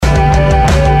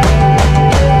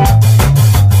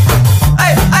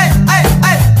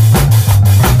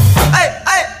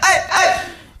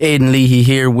Aidan Leahy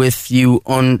here with you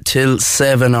until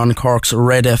 7 on Cork's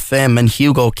Red FM, and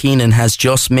Hugo Keenan has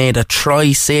just made a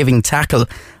try-saving tackle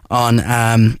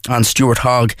on Stuart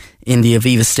Hogg in the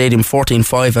Aviva Stadium.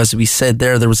 14-5, as we said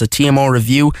there. There was a TMO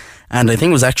review, and I think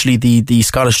it was actually the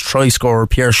Scottish try scorer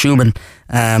Pierre Schumann,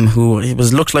 who it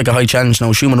looked like a high challenge.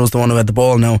 Now Schumann was the one who had the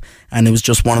ball now, and it was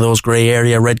just one of those grey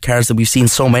area red cards that we've seen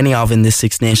so many of in this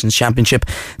Six Nations Championship.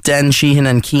 Dan Sheehan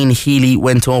and Cian Healy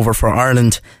went over for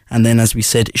Ireland, and then, as we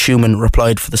said, Schumann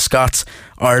replied for the Scots.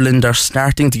 Ireland are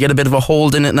starting to get a bit of a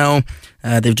hold in it now.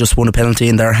 They've just won a penalty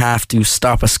in their half to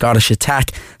stop a Scottish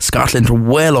attack. Scotland are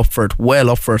well up for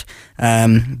it.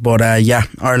 But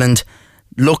Ireland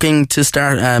looking to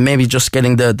start maybe just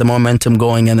getting the momentum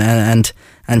going and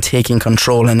taking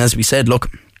control. And as we said, look,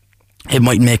 it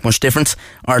mightn't make much difference.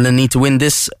 Ireland need to win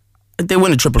this. They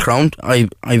win a Triple Crown.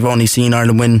 I've only seen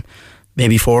Ireland win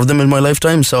maybe 4 of them in my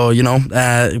lifetime, so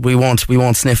we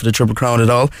won't sniff at a Triple Crown at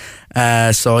all.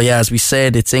 So yeah, as we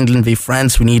said, it's England v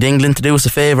France. We need England to do us a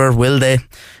favour. Will they?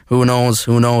 Who knows?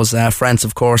 France,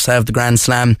 of course, have the Grand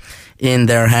Slam in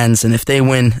their hands, and if they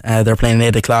win, they're playing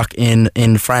at 8 o'clock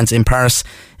in France, in Paris.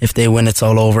 If they win, it's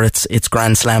all over. It's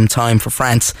Grand Slam time for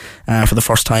France for the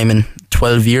first time in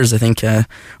 12 years, I think,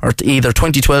 or either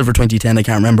 2012 or 2010, I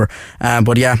can't remember.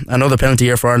 But yeah, another penalty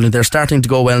here for Ireland. They're starting to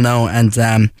go well now, and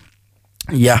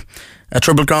a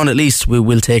Triple Crown at least. We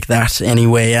will take that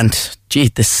anyway. And gee,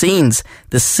 the scenes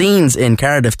in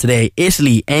Cardiff today.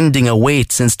 Italy ending a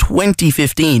wait since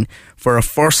 2015 for a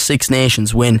first Six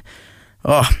Nations win.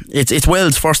 Oh, it's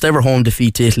Wales' first ever home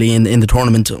defeat to Italy in the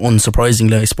tournament,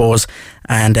 unsurprisingly, I suppose.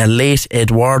 And a late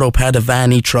Edoardo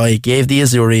Padovani try gave the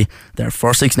Azzurri their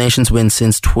first Six Nations win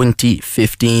since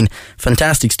 2015.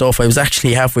 Fantastic stuff. I was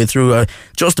actually halfway through,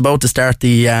 just about to start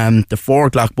the 4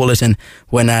 o'clock bulletin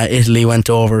when Italy went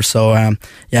over. So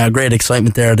great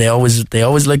excitement there. They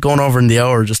always like going over in the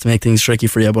hour just to make things tricky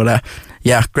for you. But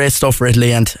great stuff for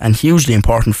Italy, and hugely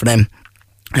important for them.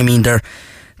 I mean,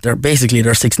 they're basically,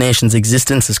 their Six Nations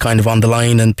existence is kind of on the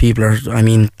line, and people are,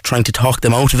 trying to talk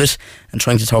them out of it and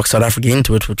trying to talk South Africa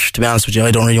into it, which, to be honest with you, I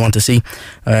don't really want to see.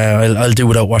 I'll do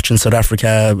without watching South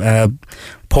Africa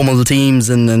pummel the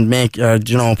teams and make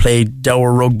play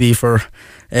dour rugby for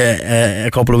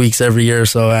a couple of weeks every year.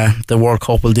 So the World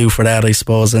Cup will do for that, I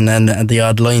suppose, and then the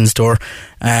odd Lions tour.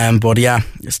 But yeah,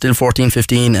 still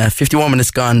 14-15, 51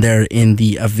 minutes gone there in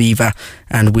the Aviva,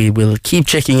 and we will keep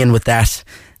checking in with that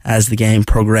as the game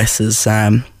progresses,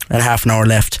 and half an hour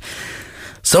left.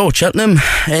 So Cheltenham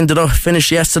finished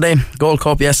yesterday, Gold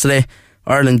Cup yesterday.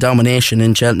 Ireland domination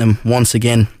in Cheltenham once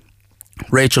again.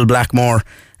 Rachel Blackmore,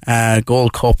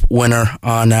 Gold Cup winner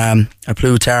on a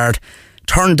Plutard,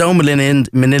 turned down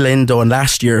Manila Indo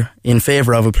last year in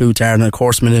favour of a Plutard, and of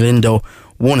course Manila Indo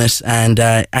won it, and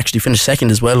actually finished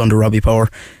second as well under Robbie Power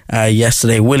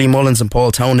yesterday. Willie Mullins and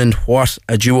Paul Townend, what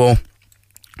a duo.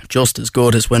 Just as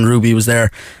good as when Ruby was there.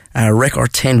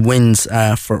 Record 10 wins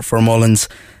for Mullins,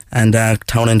 and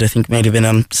Townend I think might have been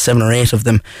on 7 or 8 of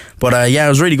them. But it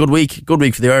was a really good week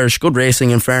for the Irish. Good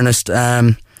racing, in fairness,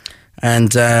 and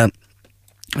I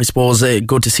suppose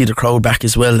good to see the crowd back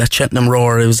as well. That Cheltenham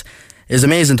roar, it was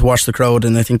amazing to watch the crowd,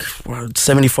 and I think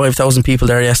 75,000 people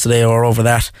there yesterday or over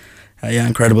that.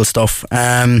 Incredible stuff.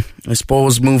 I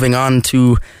suppose moving on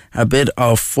to a bit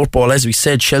of football, as we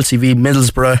said, Chelsea v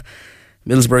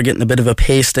Middlesbrough getting a bit of a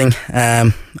pasting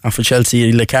off of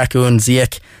Chelsea. Lukaku and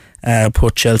Ziyech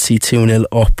put Chelsea 2-0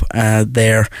 up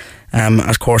there.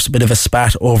 Of course, a bit of a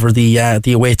spat over the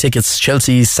away tickets.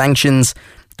 Chelsea's sanctions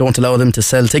don't allow them to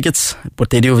sell tickets, but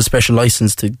they do have a special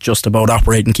licence to just about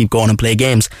operate and keep going and play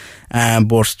games.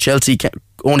 But Chelsea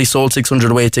only sold 600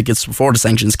 away tickets before the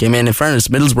sanctions came in. In fairness,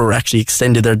 Middlesbrough actually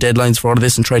extended their deadlines for all of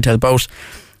this and tried to help out.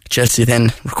 Chelsea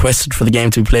then requested for the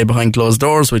game to be played behind closed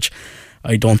doors, which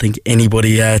I don't think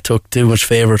anybody took too much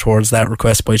favour towards that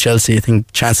request by Chelsea. I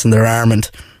think chancing their arm, and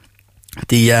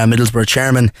the Middlesbrough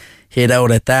chairman hit out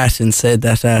at that and said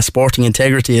that sporting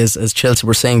integrity, as Chelsea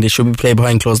were saying, they should be played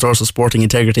behind closed doors. So sporting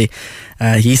integrity,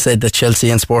 he said that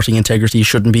Chelsea and sporting integrity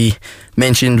shouldn't be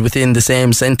mentioned within the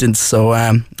same sentence. So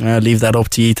I'll leave that up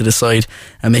to you to decide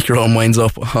and make your own minds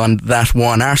up on that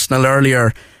one. Arsenal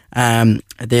earlier,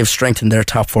 they've strengthened their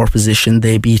top 4 position.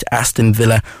 They beat Aston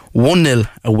Villa 1-0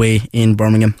 away in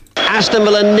Birmingham. Aston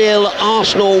Villa 0,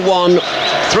 Arsenal 1.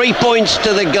 3 points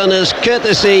to the Gunners,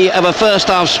 courtesy of a first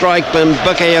half strike from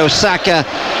Bukayo Saka.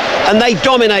 And they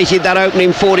dominated that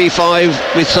opening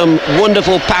 45 with some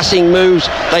wonderful passing moves.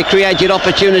 They created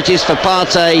opportunities for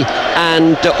Partey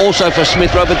and also for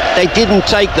Smith Rowe, but they didn't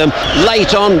take them.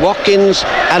 Late on, Watkins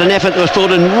had an effort that was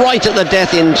put in right at the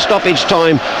death in stoppage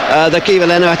time. The keeper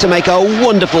then had to make a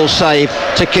wonderful save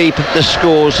to keep the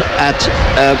scores at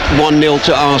 1-0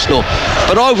 to Arsenal.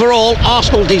 But overall,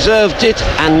 Arsenal deserved it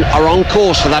and are on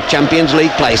course for that Champions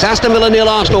League place. Aston Villa 0,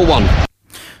 Arsenal 1.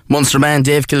 Munster man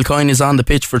Dave Kilcoyne is on the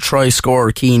pitch for try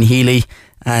scorer Cian Healy,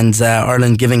 and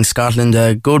Ireland giving Scotland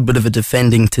a good bit of a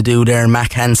defending to do there.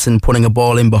 Mac Hansen putting a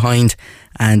ball in behind,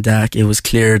 and it was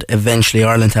cleared eventually.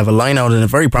 Ireland have a line out in a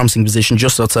very promising position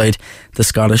just outside the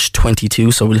Scottish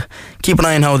 22, so we'll keep an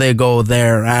eye on how they go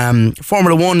there.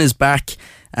 Formula 1 is back.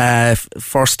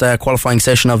 First qualifying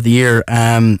session of the year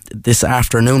this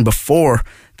afternoon. Before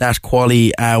that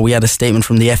quali, we had a statement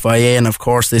from the FIA, and of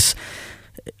course this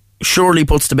surely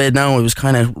puts to bed now. It was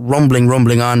kind of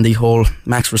rumbling on the whole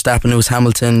Max Verstappen Lewis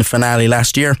Hamilton finale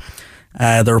last year.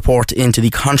 The report into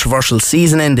the controversial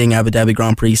season-ending Abu Dhabi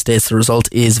Grand Prix states the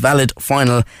result is valid,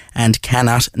 final, and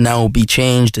cannot now be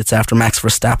changed. It's after Max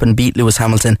Verstappen beat Lewis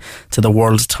Hamilton to the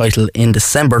world title in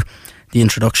December. The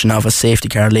introduction of a safety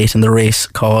car late in the race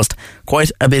caused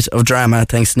quite a bit of drama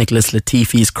thanks to Nicholas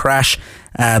Latifi's crash.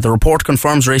 The report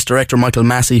confirms race director Michael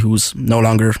Massey, who's no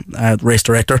longer race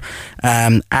director,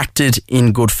 acted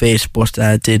in good faith but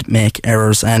did make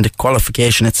errors, and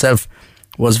qualification itself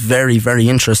was very, very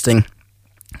interesting.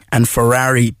 And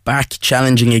Ferrari back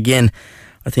challenging again.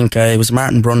 I think it was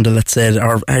Martin Brundle that said,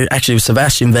 or actually it was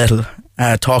Sebastian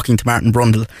Vettel talking to Martin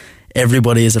Brundle.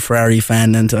 Everybody is a Ferrari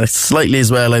fan, and slightly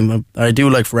as well. I do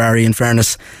like Ferrari, in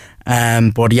fairness,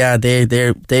 but yeah,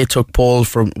 they took pole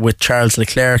with Charles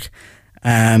Leclerc.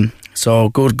 So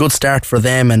good start for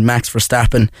them, and Max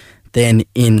Verstappen then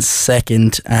in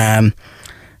second.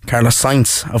 Carlos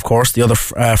Sainz, of course, the other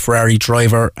Ferrari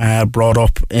driver, brought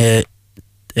up.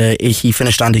 He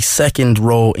finished on the second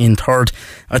row in third.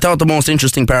 I thought the most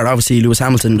interesting part, obviously, Lewis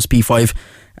Hamilton was P5.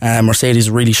 Mercedes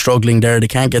are really struggling there. They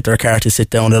can't get their car to sit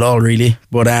down at all, really.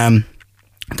 But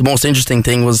the most interesting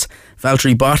thing was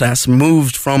Valtteri Bottas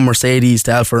moved from Mercedes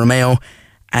to Alfa Romeo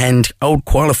and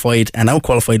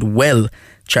outqualified well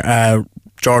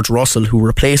George Russell, who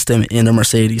replaced him in the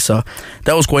Mercedes. So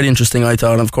that was quite interesting, I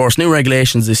thought. And of course, new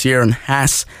regulations this year, and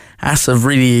Haas have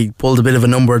really pulled a bit of a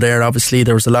number there. Obviously,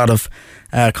 there was a lot of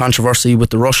controversy with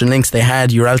the Russian links. They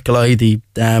had Uralkali,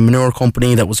 the manure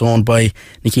company that was owned by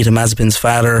Nikita Mazepin's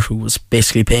father, who was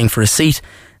basically paying for a seat.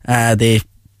 They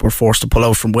were forced to pull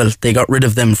out from, well, they got rid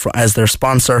of them as their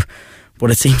sponsor. But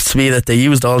it seems to me that they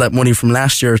used all that money from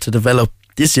last year to develop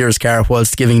this year's car,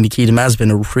 whilst giving Nikita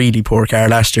Mazepin a really poor car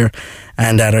last year,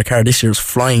 and their car this year is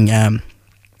flying.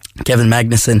 Kevin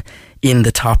Magnussen in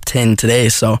the top 10 today.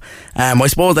 So I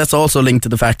suppose that's also linked to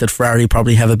the fact that Ferrari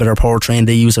probably have a better powertrain.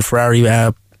 They use a Ferrari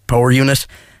power unit,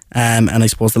 and I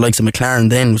suppose the likes of McLaren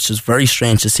then, which is very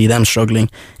strange to see them struggling,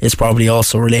 is probably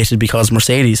also related because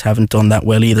Mercedes haven't done that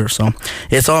well either. So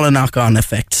it's all a knock-on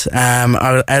effect.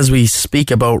 As we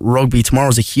speak about rugby,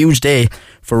 tomorrow's a huge day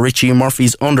for Richie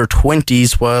Murphy's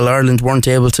under-20s. While Ireland weren't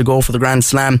able to go for the Grand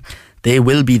Slam, they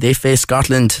will be. They face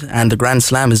Scotland, and the Grand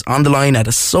Slam is on the line at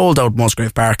a sold-out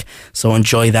Musgrave Park, so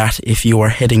enjoy that if you are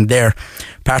heading there.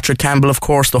 Patrick Campbell, of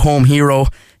course, the home hero.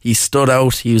 He stood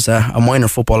out. He was a minor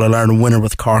Football All-Ireland winner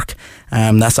with Cork.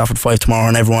 That's off at 5 tomorrow,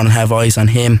 and everyone will have eyes on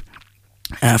him.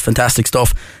 Fantastic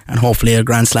stuff, and hopefully a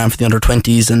Grand Slam for the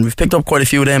under-20s, and we've picked up quite a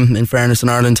few of them, in fairness, in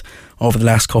Ireland over the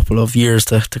last couple of years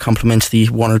to complement the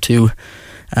one or two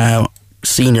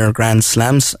senior Grand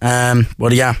Slams.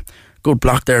 But yeah, good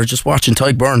block there. Just watching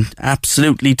Tyke Byrne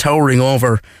absolutely towering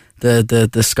over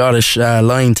the Scottish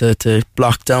line to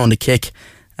block down the kick.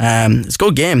 It's a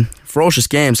good game, ferocious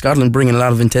game. Scotland bringing a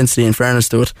lot of intensity, in fairness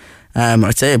to it.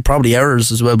 I'd say probably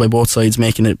errors as well by both sides,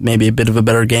 making it maybe a bit of a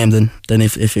better game than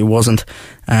if it wasn't.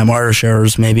 Irish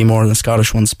errors maybe more than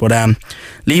Scottish ones. But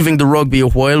leaving the rugby a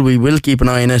while, we will keep an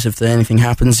eye on it. If anything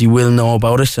happens, you will know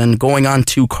about it. And going on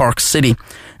to Cork City,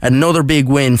 another big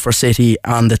win for City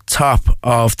on the top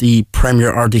of the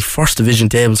Premier, or the First Division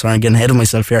table. Sorry, I'm getting ahead of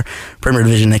myself here. Premier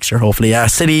Division next year, hopefully.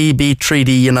 City beat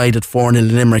Treaty United 4-0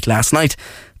 in Limerick last night.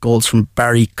 Goals from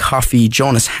Barry Coffey,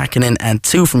 Jonas Hakkinen, and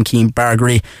 2 from Cian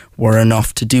Bargary were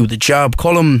enough to do the job.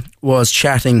 Cullum was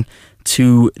chatting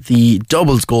to the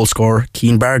doubles goal scorer,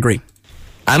 Cian Bargary.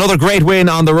 Another great win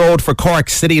on the road for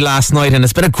Cork City last night, and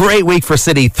it's been a great week for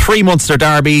City. 3 Munster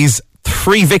derbies,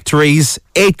 3 victories,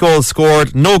 8 goals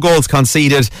scored, no goals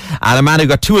conceded, and a man who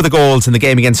got 2 of the goals in the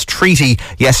game against Treaty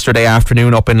yesterday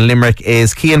afternoon up in Limerick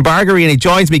is Cian Bargary, and he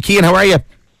joins me. Cian, how are you?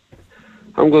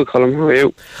 I'm good, Colin. How are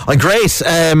you? I'm great,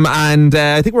 and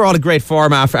I think we're all in great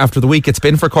form after the week it's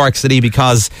been for Cork City,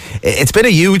 because it's been a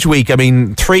huge week. I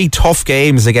mean, 3 tough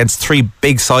games against 3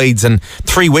 big sides and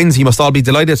 3 wins. You must all be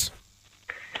delighted.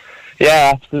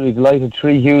 Yeah, absolutely delighted.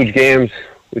 3 huge games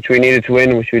which we needed to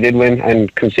win, which we did win,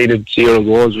 and conceded 0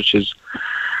 goals, which is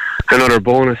another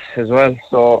bonus as well.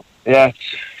 So yeah,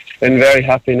 it's been very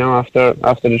happy now after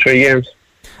the 3 games.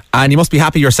 And you must be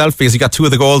happy yourself because you got 2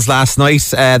 of the goals last night.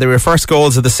 They were your first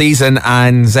goals of the season,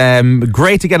 and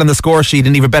great to get on the score sheet,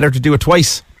 and even better to do it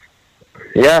twice.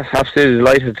 Yeah, absolutely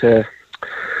delighted to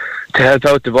help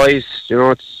out the boys. You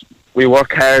know, we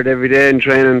work hard every day in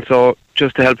training, so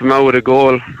just to help them out with a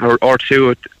goal or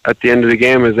 2 at the end of the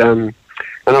game is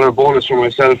another bonus for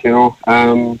myself, you know.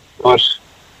 But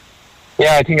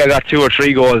yeah, I think I got 2 or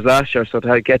 3 goals last year, so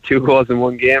to get 2 goals in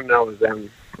 1 game now is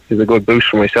a good boost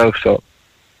for myself. So.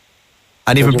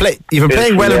 And you've been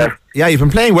playing well. You've been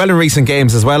playing well in recent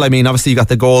games as well. I mean, obviously you got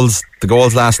the goals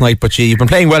last night, but you've been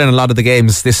playing well in a lot of the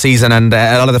games this season, and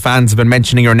a lot of the fans have been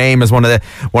mentioning your name as one of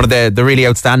the really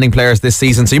outstanding players this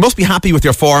season. So you must be happy with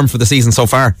your form for the season so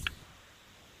far.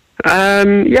 No,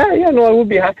 I would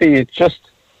be happy. It's just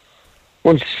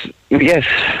once we get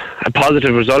a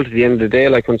positive result at the end of the day,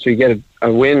 like once we get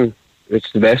a win,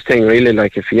 it's the best thing really.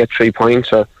 Like if you get 3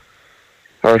 points or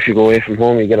if you go away from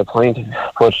home, you get a point.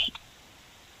 But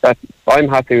that I'm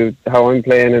happy with how I'm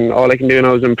playing, and all I can do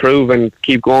now is improve and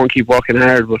keep going, keep working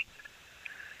hard. But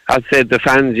I'd say the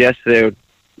fans yesterday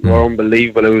were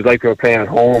unbelievable. It was like we were playing at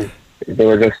home. They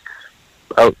were just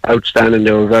outstanding.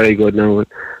 They were very good. Now it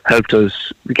helped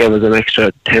us, gave us an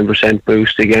extra 10%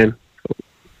 boost again.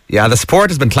 Yeah, the support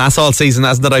has been class all season,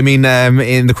 hasn't it? I mean,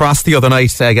 in the cross the other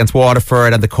night against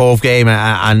Waterford and the Cove game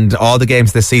and all the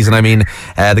games this season, I mean,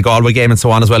 the Galway game and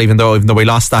so on as well, even though we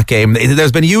lost that game.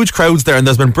 There's been huge crowds there, and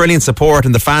there's been brilliant support,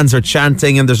 and the fans are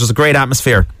chanting, and there's just a great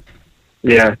atmosphere.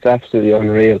 Yeah, it's absolutely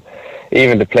unreal.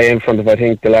 Even to play in front of, I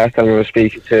think the last time I was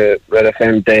speaking to Red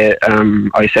FM,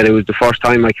 I said it was the first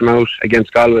time I came out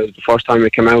against Galway. It was the first time I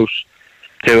came out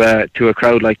to a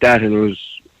crowd like that, and it was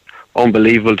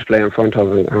unbelievable to play in front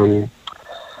of it.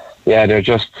 Yeah,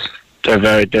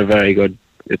 they're very good.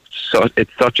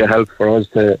 It's such a help for us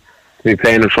to be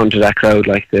playing in front of that crowd.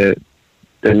 Like the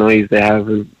noise they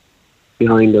have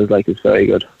behind us, like it's very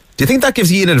good. Do you think that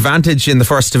gives you an advantage in the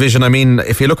First Division? I mean,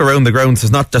 if you look around the grounds,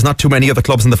 there's not too many other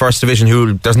clubs in the First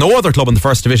Division there's no other club in the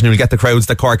First Division who'll get the crowds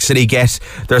that Cork City get.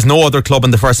 There's no other club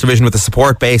in the First Division with the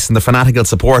support base and the fanatical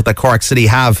support that Cork City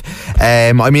have.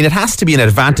 I mean, it has to be an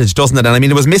advantage, doesn't it? And I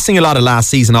mean, it was missing a lot of last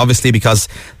season, obviously, because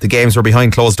the games were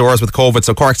behind closed doors with COVID,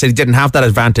 so Cork City didn't have that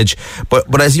advantage.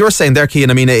 But as you're saying there, Cian,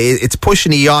 I mean, it's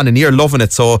pushing you on and you're loving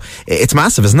it, so it's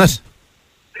massive, isn't it?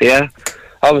 Yeah,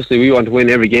 obviously we want to win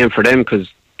every game for them because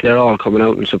they're all coming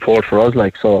out in support for us,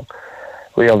 like, so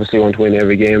we obviously want to win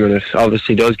every game, and it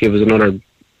obviously does give us another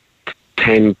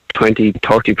 10, 20,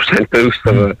 30% boost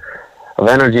of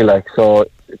energy, like, so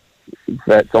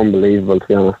that's unbelievable, to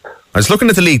be honest. I was looking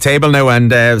at the league table now,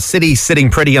 and City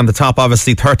sitting pretty on the top,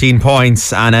 obviously 13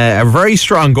 points and a very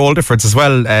strong goal difference as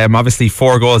well. Obviously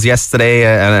 4 goals yesterday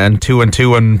and 2 and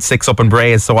 2 and 6 up in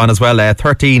Bray and so on as well.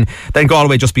 13. Then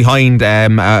Galway just behind,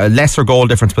 lesser goal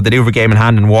difference, but they do have a game in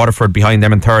hand, and Waterford behind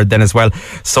them in third then as well.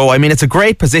 So I mean, it's a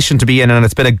great position to be in, and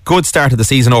it's been a good start of the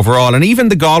season overall. And even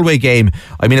the Galway game,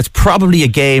 I mean, it's probably a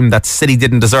game that City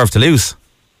didn't deserve to lose.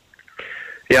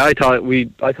 Yeah, I thought we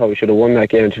should have won that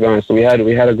game, to be honest. We had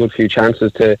a good few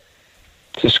chances to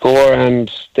score, and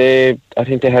I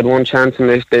think they had one chance and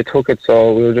they took it,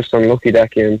 so we were just unlucky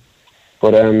that game.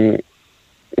 But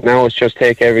now it's just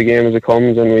take every game as it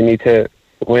comes, and we need to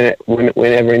win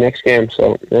every next game.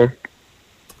 So yeah.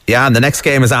 Yeah, and the next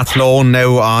game is Athlone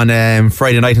now on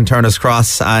Friday night in Turner's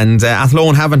Cross, and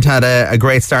Athlone haven't had a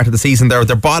great start to the season. They're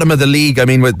bottom of the league, I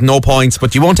mean, with no points,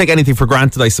 but you won't take anything for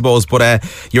granted, I suppose, but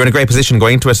you're in a great position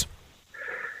going into it.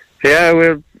 Yeah,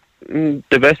 we're in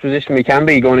the best position we can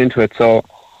be going into it, so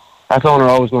Athlone are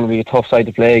always going to be a tough side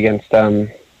to play against.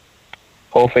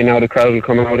 Hopefully now the crowd will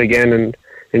come out again and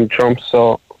in trumps,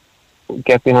 so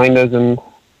get behind us, and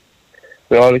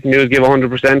all we can do is give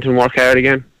 100% and work hard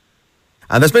again.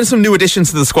 And there's been some new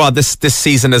additions to the squad this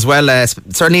season as well.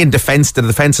 Certainly in defence, the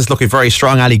defence is looking very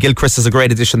strong. Ali Gilchrist is a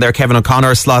great addition there. Kevin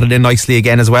O'Connor slotted in nicely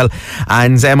again as well.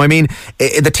 And I mean,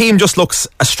 the team just looks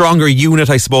a stronger unit,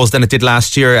 I suppose, than it did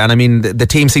last year. And I mean, the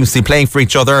team seems to be playing for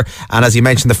each other. And as you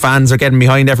mentioned, the fans are getting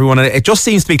behind everyone. And it just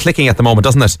seems to be clicking at the moment,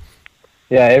 doesn't it?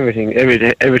 Yeah,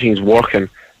 everything's working.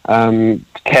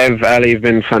 Kev, Ali have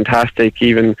been fantastic,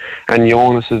 and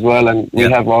Jonas as well. And we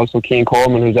have also Cian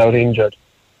Coleman, who's out injured.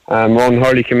 Ron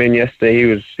Hurley came in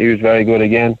yesterday. He was very good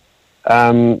again.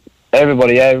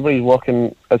 Everybody's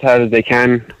working as hard as they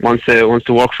can. Wants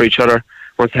to work for each other.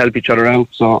 Wants to help each other out.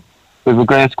 So we have a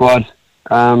great squad.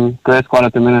 Great squad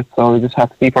at the minute. So we just have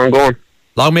to keep on going.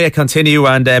 Long may it continue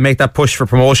and make that push for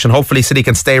promotion. Hopefully City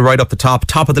can stay right up the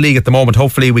top of the league at the moment.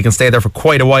 Hopefully we can stay there for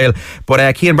quite a while.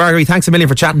 But Cian Bargary, thanks a million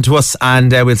for chatting to us,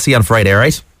 and we'll see you on Friday,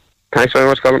 alright? Thanks very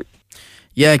much, Colin.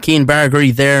 Yeah, Cian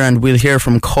Bargary there, and we'll hear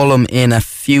from Cullum in a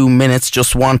few minutes.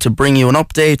 Just want to bring you an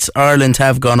update. Ireland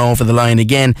have gone over the line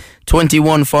again.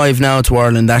 21-5 now to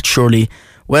Ireland. That's surely,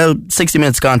 well, 60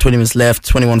 minutes gone, 20 minutes left,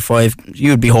 21-5.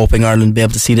 You'd be hoping Ireland would be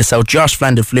able to see this out. Josh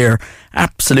Flander-Fleer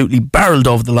absolutely barrelled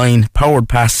over the line, powered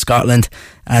past Scotland,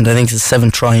 and I think it's a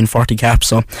 7th try in 40 caps.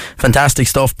 So fantastic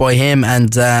stuff by him,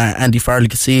 and Andy Farrell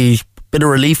could see bit of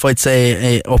relief, I'd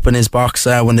say, up in his box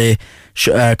when they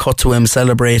cut to him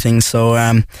celebrating. So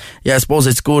yeah, I suppose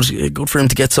it's good for him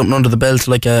to get something under the belt,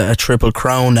 like a triple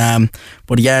crown.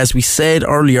 But yeah, as we said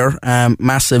earlier,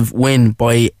 massive win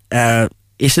by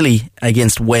Italy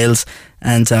against Wales,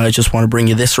 and I just want to bring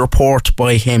you this report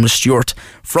by Hamish Stewart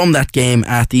from that game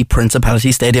at the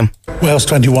Principality Stadium. Wales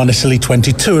 21, Italy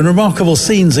 22, and remarkable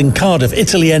scenes in Cardiff.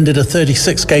 Italy ended a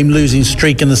 36-game losing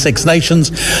streak in the Six Nations,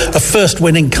 a first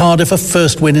win in Cardiff, a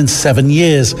first win in 7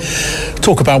 years.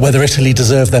 Talk about whether Italy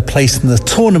deserve their place in the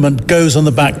tournament goes on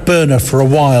the back burner for a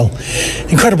while.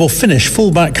 Incredible finish,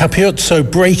 fullback Capiozzo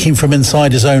breaking from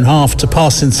inside his own half to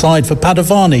pass inside for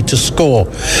Padovani to score.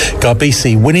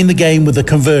 Garbisi winning the game with a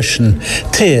conversion.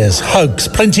 Tears, hugs,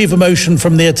 plenty of emotion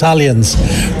from the Italians.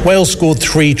 Wales scored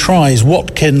 3 tries,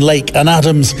 Watkin, Lake and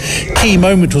Adams. Key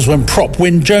moment was when prop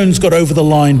Wyn Jones got over the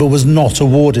line but was not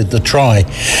awarded the try.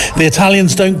 The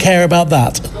Italians don't care about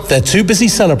that. They're too busy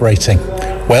celebrating.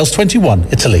 Wales 21,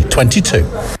 Italy 22.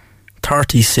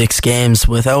 36 games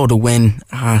without a win.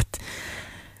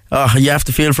 You have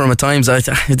to feel for them at times. I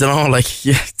don't know, like,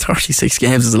 yeah, 36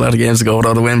 games is a lot of games to go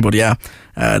without a win, but yeah,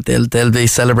 they'll be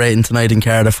celebrating tonight in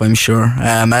Cardiff, I'm sure.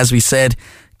 As we said,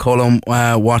 Cullum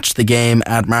watched the game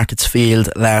at Markets Field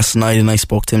last night, and I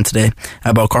spoke to him today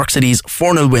about Cork City's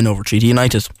 4-0 win over Treaty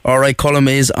United. Alright, Cullum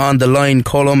is on the line.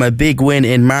 Cullum, a big win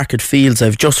in Market Fields.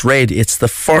 I've just read it's the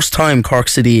first time Cork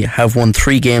City have won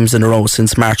 3 games in a row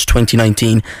since March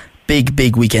 2019.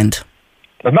 Big weekend.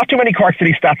 There's not too many Cork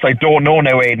City stats I don't know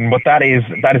now, Aidan, but that is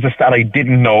a stat I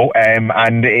didn't know,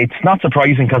 and it's not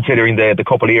surprising considering the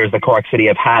couple of years that Cork City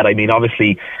have had. I mean,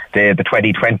 obviously the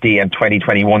 2020 and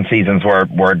 2021 seasons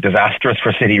were disastrous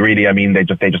for City, really. I mean, they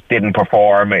just didn't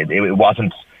perform. It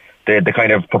wasn't the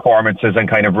kind of performances and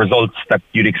kind of results that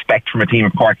you'd expect from a team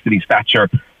of Cork City stature.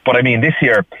 But I mean, this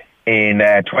year in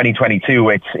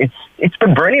 2022, it's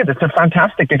been brilliant. It's been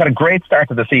fantastic. They've had a great start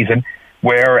to the season.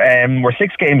 We're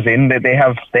 6 games in. They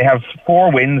have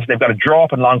 4 wins. They've got a draw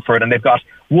up in Longford, and they've got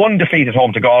 1 defeat at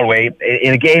home to Galway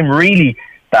in a game really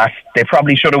that they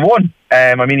probably should have won.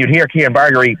 I mean, you'd hear Cian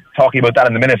Bargary talking about that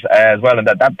in a minute as well, and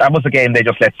that was a game they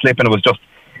just let slip, and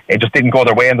it just didn't go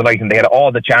their way in the night, and they had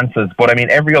all the chances. But I mean,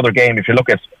 every other game, if you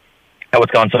look at how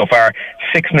it's gone so far,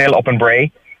 6-0 up in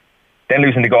Bray, then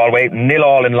losing to Galway,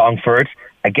 0-0 in Longford,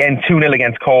 again 2-0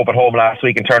 against Cove at home last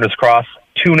week in Turner's Cross,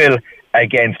 2-0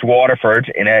 against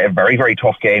Waterford in a very, very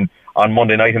tough game on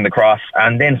Monday night in the Cross,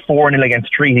 and then 4-0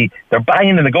 against Treaty. They're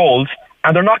banging in the goals,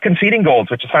 and they're not conceding goals,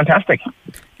 which is fantastic.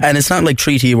 And it's not like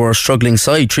Treaty were a struggling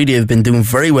side. Treaty have been doing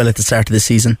very well at the start of the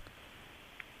season.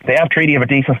 They have Treaty of a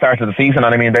decent start to the season,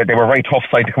 and I mean, they were a very tough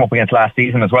side to come up against last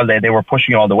season as well. They were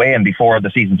pushing all the way, and before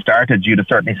the season started, you'd have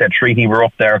certainly said Treaty were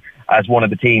up there as one of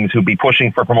the teams who'd be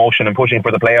pushing for promotion and pushing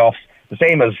for the playoffs. The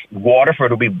same as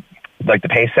Waterford would be like the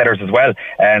pace setters as well,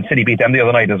 and City beat them the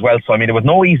other night as well. So I mean, it was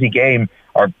no easy game,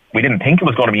 or we didn't think it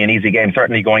was going to be an easy game,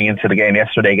 certainly going into the game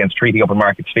yesterday against Treaty up in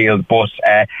Markets Field. But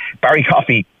Barry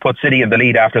Coffey put City in the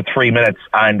lead after 3 minutes,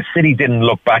 and City didn't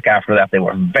look back after that. They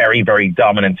were very, very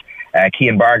dominant.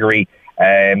 Cian Bargary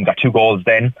got 2 goals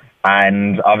then,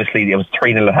 and obviously it was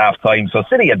 3-0 at half time. So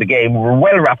City at the game were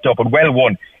well wrapped up and well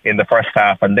won in the first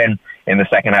half, and then in the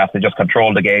second half they just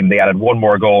controlled the game. They added 1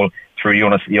 more goal through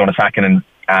Jonas Hakkinen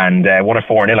and won it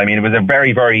 4-0. I mean, it was a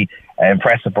very, very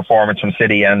impressive performance from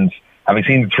City, and having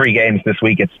seen the 3 games this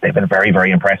week, they've been very,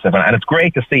 very impressive, and it's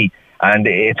great to see. And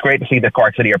it's great to see that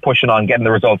Cork City are pushing on, getting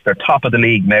the results. They're top of the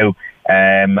league now,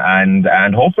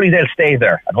 and hopefully they'll stay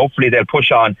there, and hopefully they'll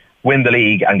push on, win the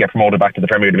league, and get promoted back to the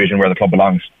Premier Division where the club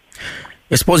belongs.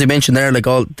 I suppose you mentioned there, like,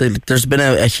 there's been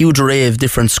a huge array of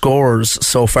different scorers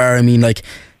so far. I mean, like,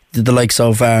 the likes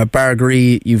of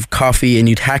Bargary, you've Coffey, and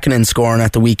you'd Hakkinen scoring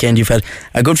at the weekend. You've had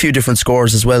a good few different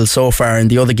scores as well so far in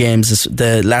the other games,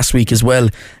 the last week as well,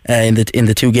 in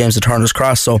the 2 games at Turner's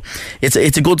Cross. So it's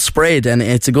a good spread, and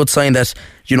it's a good sign that,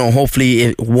 you know,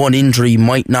 hopefully one injury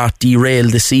might not derail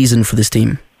the season for this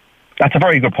team. That's a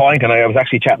very good point, and I was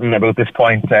actually chatting about this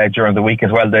point during the week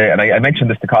as well. And I mentioned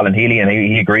this to Colin Healy, and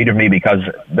he agreed with me, because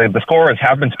the scorers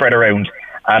have been spread around.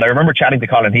 And I remember chatting to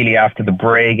Colin Healy after the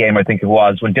Bray game, I think it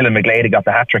was, when Dylan McGlade got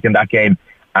the hat-trick in that game,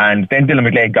 and then Dylan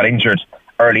McGlade got injured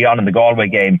early on in the Galway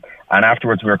game, and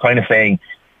afterwards we were kind of saying,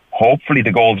 hopefully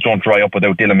the goals don't dry up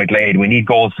without Dylan McGlade. We need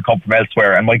goals to come from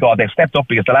elsewhere, and my God, they've stepped up,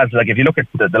 because the lads, like, if you look at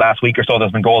the last week or so,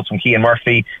 there's been goals from Cian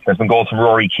Murphy, there's been goals from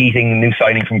Rory Keating, new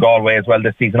signing from Galway as well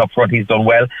this season up front. He's done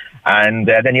well. And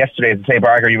then yesterday, as I say,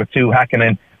 Bargary with 2,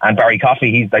 Hakkinen and Barry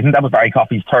Coffey. I think that was Barry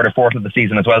Coffey's 3rd or 4th of the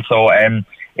season as well. So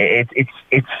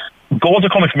it's goals are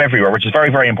coming from everywhere, which is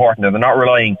very, very important, and they're not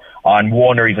relying on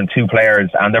 1 or even 2 players,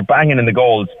 and they're banging in the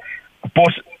goals.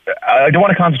 But I don't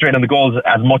want to concentrate on the goals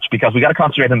as much, because we got to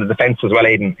concentrate on the defence as well,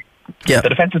 Aidan. Yeah. The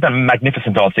defence has been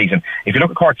magnificent all season. If you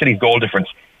look at Cork City's goal difference,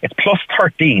 it's plus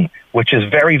 13, which is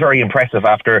very, very impressive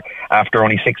after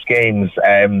only 6 games.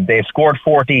 They've scored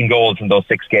 14 goals in those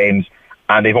 6 games,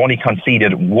 and they've only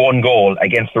conceded 1 goal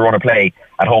against the run of play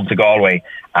at home to Galway.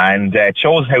 And it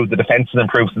shows how the defence has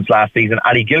improved since last season.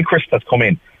 Ali Gilchrist has come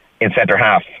in centre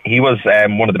half. He was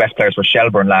one of the best players for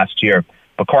Shelbourne last year,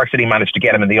 but Cork City managed to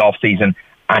get him in the off-season,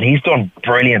 and he's done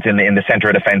brilliant in the centre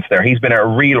of defence there. He's been a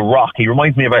real rock. He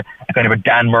reminds me of a kind of a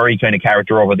Dan Murray kind of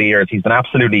character over the years. He's been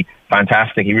absolutely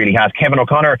fantastic. He really has. Kevin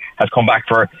O'Connor has come back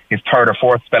for his 3rd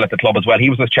or 4th spell at the club as well. He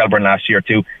was with Shelbourne last year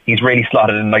too. He's really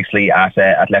slotted in nicely at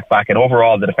left back, and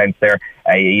overall the defence there,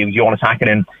 Jonas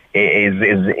Hakkinen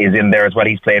is in there as well.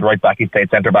 He's played right back, he's played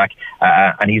centre back,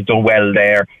 and he's done well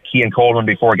there. Cian Coleman,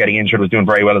 before getting injured, was doing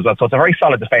very well as well. So it's a very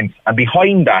solid defence. And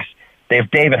behind that, they have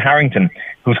David Harrington,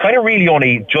 who's kind of really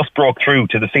only just broke through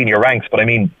to the senior ranks, but I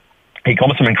mean, he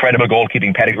comes from incredible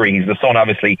goalkeeping pedigree. He's the son,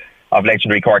 obviously, of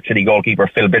legendary Cork City goalkeeper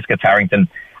Phil Biscuits Harrington.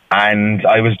 And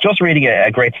I was just reading a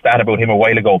great stat about him a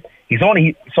while ago. He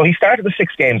started the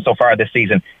 6 games so far this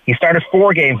season. He started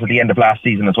 4 games at the end of last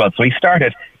season as well. So he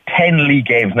started 10 league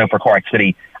games now for Cork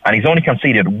City, and he's only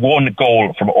conceded 1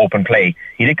 goal from open play.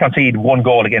 He did concede 1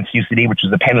 goal against UCD, which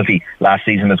was a penalty last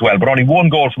season as well, but only 1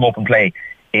 goal from open play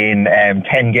in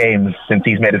 10 games since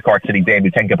he's made his Cork City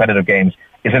debut, 10 competitive games,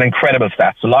 is an incredible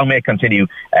stat. So long may it continue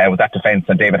with that defence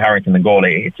and David Harrington and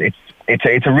goalie.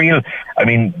 It's a real, I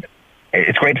mean,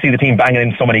 it's great to see the team banging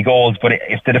in so many goals, but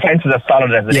if the defence is as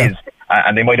solid as it is,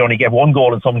 and they might only get 1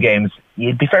 goal in some games,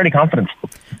 you'd be fairly confident.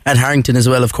 And Harrington as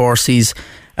well, of course, he's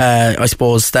I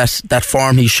suppose that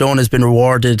form he's shown has been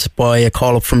rewarded by a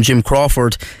call up from Jim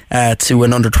Crawford to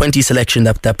an under-20 selection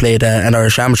that played an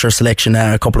Irish amateur selection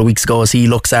a couple of weeks ago, as he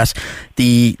looks at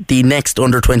the next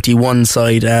under-21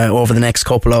 side over the next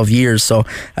couple of years. So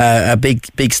a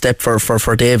big step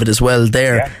for David as well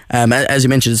there. As you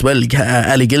mentioned as well,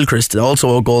 Ali Gilchrist,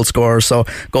 also a goal scorer, so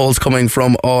goals coming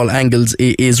from all angles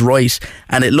is right.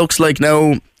 And it looks like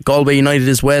now Galway United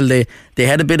as well, they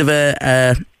had a bit of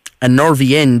a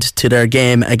nervy end to their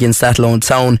game against Athlone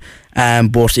Town,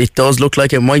 but it does look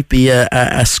like it might be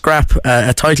a scrap,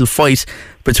 a title fight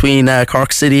between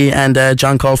Cork City and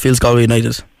John Caulfield's Galway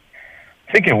United.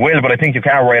 I think it will, but I think you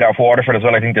can't write off Waterford as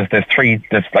well. I think you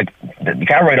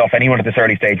can't write off anyone at this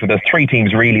early stage, but there's 3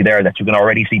 teams really there that you can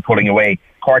already see pulling away: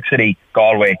 Cork City,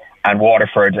 Galway and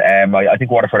Waterford. I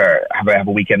think Waterford have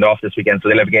a weekend off this weekend, so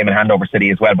they'll have a game in hand over City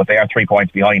as well, but they are 3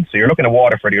 points behind. So you're looking at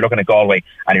Waterford, you're looking at Galway,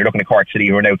 and you're looking at Cork City,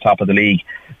 who are now top of the league.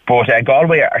 But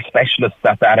Galway are specialists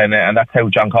at that, and that's how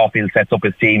John Caulfield sets up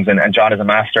his teams, and John is a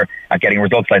master at getting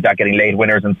results like that, getting late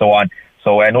winners and so on.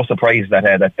 So no surprise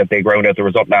that they ground out the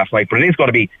result last night. But it is going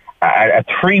to be a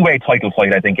 3-way title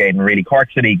fight, I think, Aidan, really.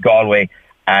 Cork City, Galway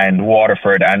and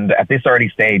Waterford. And at this early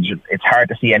stage, it's hard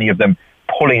to see any of them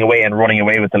pulling away and running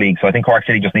away with the league. So I think Cork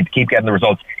City just need to keep getting the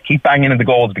results, keep banging in the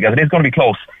goals, because it is going to be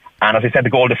close. And as I said,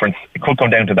 the goal difference, it could come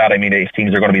down to that. I mean, if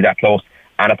teams are going to be that close.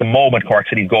 And at the moment, Cork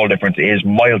City's goal difference is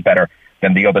miles better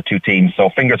than the other 2 teams. So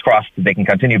fingers crossed they can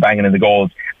continue banging in the goals.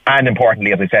 And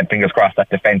importantly, as I said, fingers crossed that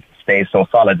defence stays so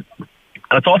solid.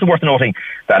 And it's also worth noting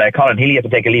that Colin Healy had to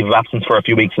take a leave of absence for a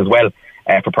few weeks as well,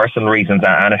 for personal reasons,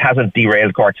 and it hasn't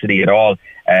derailed Cork City at all.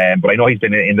 But I know he's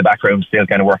been in the background still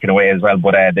kind of working away as well.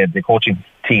 But the coaching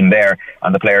team there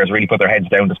and the players really put their heads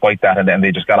down despite that, and then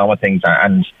they just got on with things,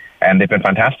 and they've been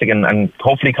fantastic. And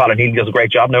hopefully Colin Healy does a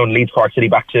great job now and leads Cork City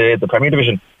back to the Premier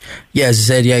Division. Yeah, as I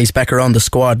said, he's back around the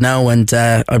squad now, and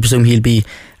I presume he'll be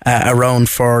around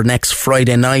for next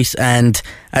Friday night. And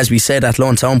as we said,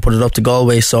 Athlone Town put it up to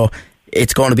Galway, so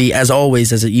it's going to be, as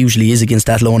always, as it usually is against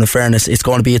Athlone, in fairness, it's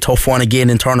going to be a tough one again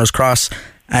in Turner's Cross.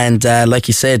 And like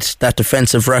you said, that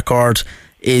defensive record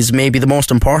is maybe the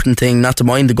most important thing, not to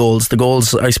mind the goals. The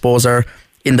goals, I suppose, are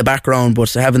in the background,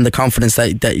 but having the confidence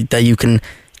that you can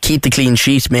keep the clean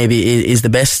sheet maybe is the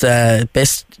best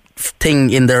thing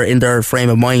in their frame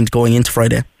of mind going into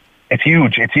Friday. It's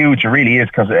huge, it really is,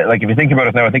 because if you think about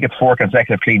it now, I think it's 4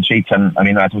 consecutive clean sheets, and I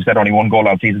mean, as we said, only 1 goal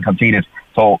all season conceded.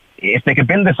 So if they could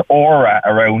build this aura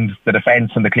around the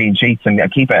defence and the clean sheets and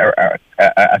keep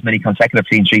as many consecutive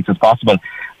clean sheets as possible,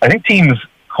 I think teams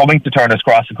coming to Turner's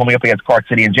Cross and coming up against Cork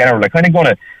City in general, it's going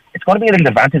to be a little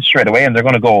advantage straight away, and they're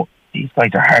going to go, these guys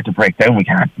are hard to break down.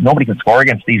 Nobody can score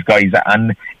against these guys,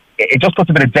 and it just puts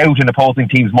a bit of doubt in opposing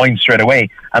teams' minds straight away,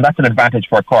 and that's an advantage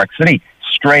for Cork City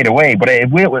straight away. But it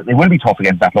will be tough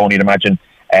against Athlone, you'd imagine.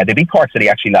 They beat Cork City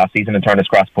actually last season in Turner's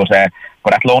Cross,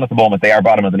 but Athlone at the moment, they are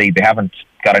bottom of the league. They haven't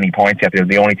got any points yet. They're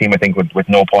the only team I think with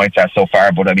no points so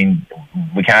far, but I mean,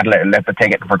 we can't let them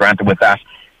take it for granted with that.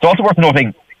 It's also worth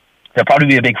noting there'll probably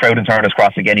be a big crowd in Turner's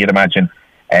Cross again, you'd imagine,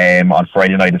 on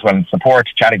Friday night as well. And support,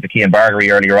 chatting to Cian Bargary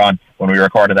earlier on when we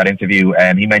recorded that interview,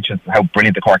 he mentioned how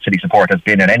brilliant the Cork City support has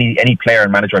been, and any player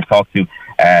and manager I've talked to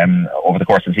over the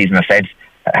course of the season has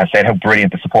said how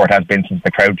brilliant the support has been since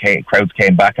the crowds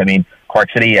came back. I mean, Cork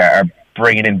City are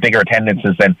bringing in bigger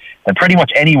attendances than pretty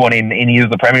much anyone in either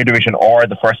the Premier Division or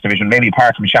the First Division, maybe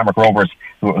apart from Shamrock Rovers,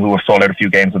 who have sold out a few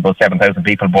games with about 7,000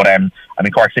 people. But I mean,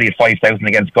 Cork City had 5,000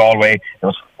 against Galway. There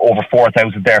was over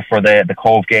 4,000 there for the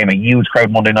Cove game, a huge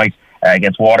crowd Monday night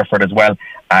against Waterford as well.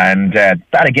 And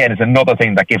that again is another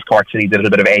thing that gives Cork City a little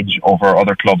bit of edge over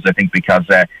other clubs, I think, because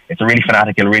it's a really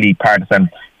fanatical, really partisan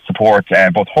support,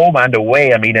 both home and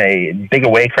away. I mean, big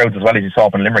away crowds as well, as you saw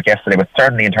up in Limerick yesterday, but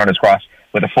certainly in Turner's Cross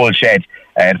with a full shed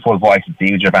and full voice, it's a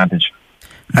huge advantage.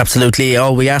 Absolutely.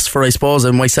 All we asked for, I suppose,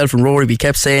 and myself and Rory, we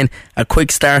kept saying a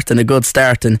quick start and a good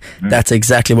start, and that's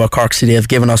exactly what Cork City have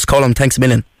given us. Colm, thanks a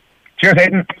million. Cheers,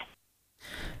 Aidan.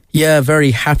 Yeah,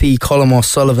 very happy Colm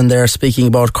O'Sullivan there, speaking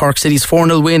about Cork City's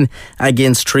 4-0 win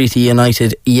against Treaty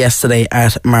United yesterday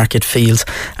at Market Fields.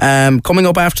 Coming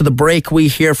up after the break, we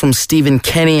hear from Stephen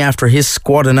Kenny after his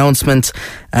squad announcement.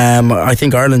 I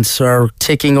think Ireland are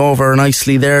ticking over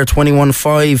nicely there,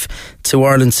 21-5 to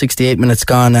Ireland, 68 minutes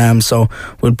gone. So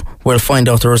we'll find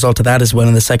out the result of that as well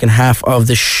in the second half of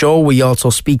the show. We also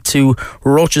speak to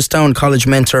Rochestown College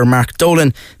mentor Mark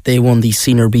Dolan. They won the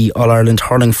Senior B All-Ireland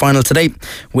hurling final today.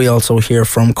 We also hear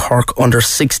from Cork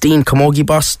under-16 camogie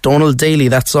boss Donie Daly.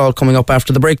 That's all coming up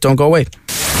after the break. Don't go away.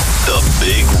 The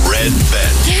Big Red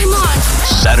Bench. Come on.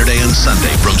 Saturday and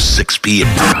Sunday from 6 p.m.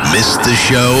 Missed the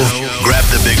show? Grab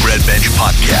the Big Red Bench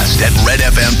podcast at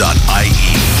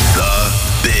redfm.ie. The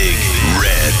Big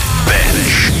Red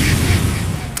Bench.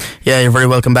 Yeah, you're very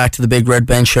welcome back to the Big Red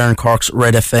Bench here on Cork's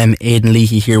Red FM. Aidan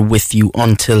Leahy here with you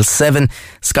until 7.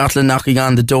 Scotland knocking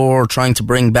on the door, trying to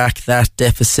bring back that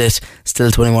deficit.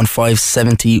 Still 21-5,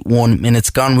 71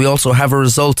 minutes gone. We also have a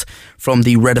result from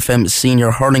the Red FM Senior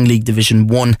Hurling League Division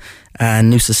 1.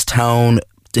 Newcestown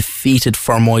defeated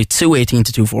Fermoy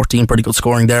 218-214. Pretty good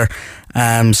scoring there.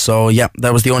 So yeah,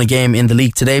 that was the only game in the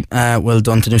league today. Well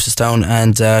done to Newcestown,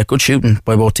 and good shooting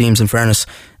by both teams, in fairness.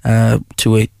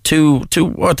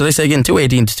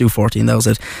 218-214. That was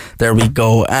it. There we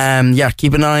go. Yeah,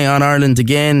 keep an eye on Ireland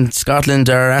again. Scotland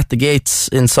are at the gates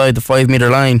inside the 5 metre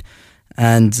line,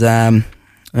 and they're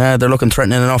looking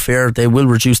threatening enough here. They will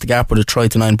reduce the gap with a try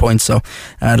to 9 points, so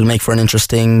it'll make for an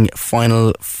interesting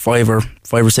final 5 or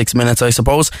 6 minutes, I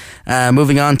suppose.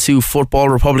 Moving on to football,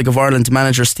 Republic of Ireland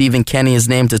manager Stephen Kenny has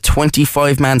named a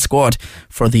 25-man squad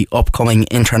for the upcoming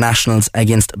internationals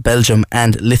against Belgium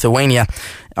and Lithuania.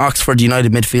 Oxford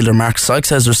United midfielder Mark Sykes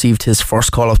has received his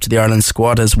first call-up to the Ireland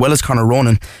squad, as well as Conor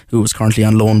Ronan, who is currently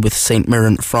on loan with St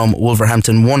Mirren from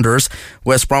Wolverhampton Wanderers.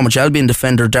 West Bromwich Albion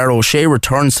defender Darragh O'Shea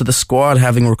returns to the squad,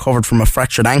 having recovered from a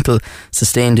fractured ankle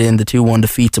sustained in the 2-1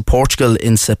 defeat to Portugal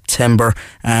in September.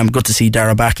 Good to see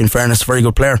Darragh back, in fairness. Very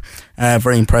good player.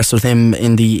 Very impressed with him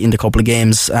in the couple of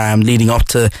games leading up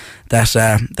to that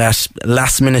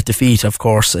last minute defeat, of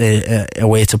course,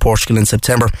 away to Portugal in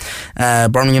September.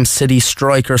 Birmingham City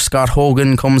striker Scott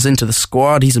Hogan comes into the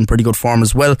squad. He's in pretty good form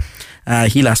as well.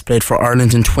 He last played for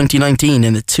Ireland in 2019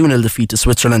 in a 2-0 defeat to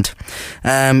Switzerland.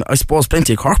 I suppose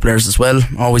plenty of Cork players as well,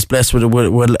 always blessed with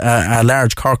a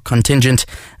large Cork contingent.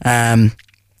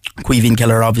 Queeveen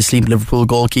Keller, obviously, Liverpool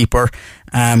goalkeeper,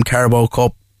 Carabao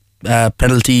Cup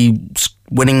penalty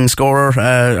winning scorer,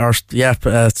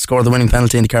 scored the winning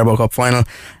penalty in the Carabao Cup final.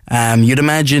 You'd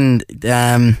imagine,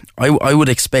 I would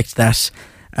expect that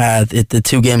the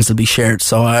two games will be shared.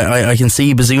 So I can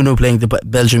see Bazunu playing the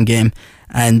Belgium game,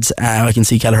 and I can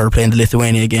see Kelleher playing the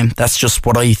Lithuania game. That's just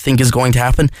what I think is going to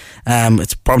happen.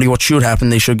 It's probably what should happen.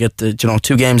 They should get the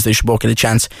 2 games. They should both get a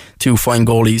chance to find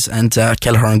goalies, and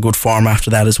Kelleher in good form after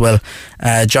that as well.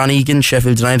 John Egan,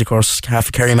 Sheffield United, of course, half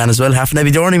a Kerry man as well, half an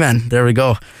Ebby Dorney man. There we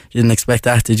go. You didn't expect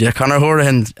that, did you? Conor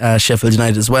Horan, Sheffield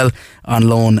United as well, on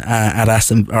loan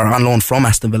on loan from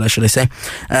Aston Villa, should I say.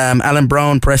 Alan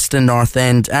Brown, Preston North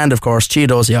End, and of course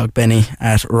Chiadozie Ogbenny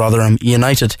at Rotherham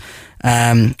United.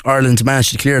 Ireland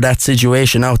managed to clear that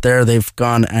situation out there. They've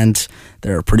gone and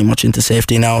they're pretty much into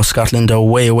safety now. Scotland are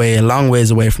a long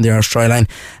ways away from the Irish try line.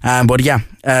 But yeah,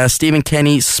 Stephen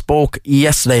Kenny spoke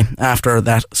yesterday after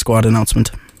that squad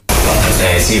announcement.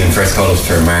 Stephen, first call ups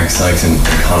for Mark Sykes and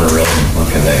Conor Rowan. What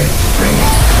can they bring?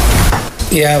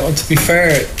 Yeah, well, to be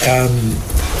fair,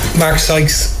 Mark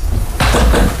Sykes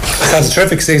has had a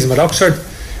terrific season with Oxford.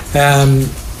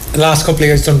 The last couple of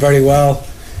years done very well,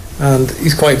 and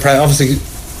he's quite proud. Obviously,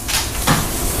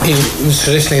 he was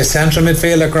traditionally a central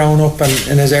midfielder growing up, and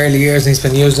in his early years, and he's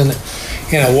been used in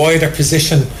a wider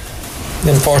position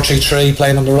in 4-3-3,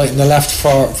 playing on the right and the left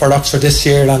for Oxford this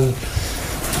year. And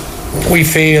we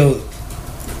feel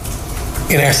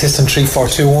in our system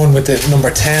 3-4-2-1 with the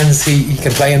number 10s, he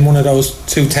can play in one of those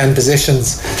 2-10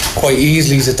 positions quite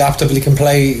easily. He's adaptable. He can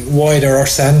play wider or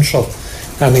central,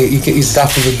 and he's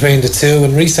adaptable between the two.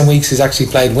 In recent weeks he's actually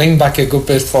played wing back a good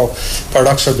bit for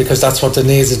Oxford, because that's what the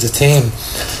needs of the team.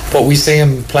 But we see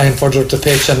him playing further up the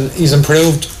pitch, and he's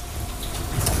improved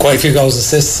quite a few goals,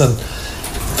 assists, and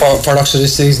for Oxford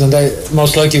this season, and they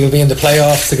most likely will be in the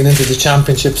playoffs to get into the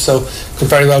championship, so could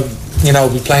very well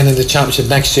be playing in the championship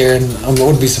next year, and I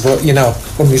wouldn't be surprised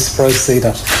to see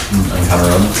that.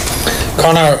 And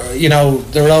Conor,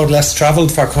 the road less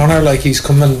travelled for Conor. Like, he's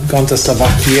gone to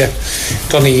Slovakia,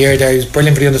 done a year there. He was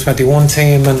brilliant for the under-21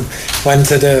 team, and went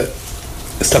to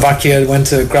Slovakia, went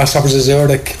to Grasshoppers of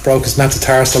Zurich, broke his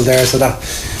metatarsal there, so that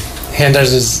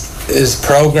hinders his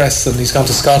progress. And he's gone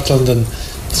to Scotland and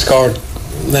scored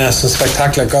some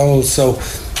spectacular goals, so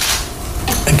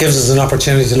it gives us an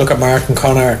opportunity to look at Mark and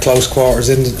Conor at close quarters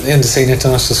in the senior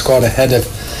international squad ahead of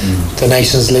the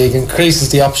Nations League. Increases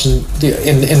the option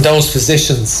in those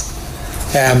positions.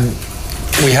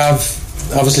 We have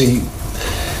obviously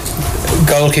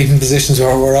goalkeeping positions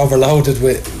where we're overloaded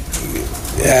with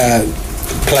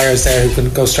players there who can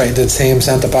go straight into the team,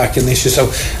 centre back and issue.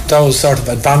 So those sort of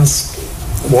advanced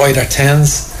wider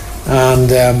 10s, and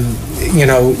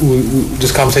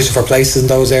there's competition for places in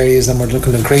those areas, and we're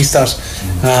looking to increase that.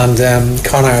 And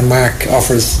Conor and Mark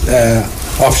offers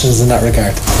options in that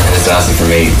regard. And it's lastly for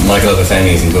me, Michael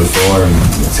Obafemi is in good form.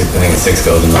 I think it's 6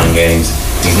 goals in 9 games.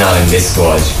 He's not in this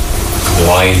squad.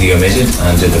 Why is he omitted?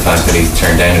 And did the fact that he's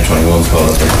turned down a 21 call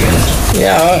up at the end?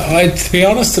 Yeah, to be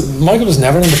honest, Michael was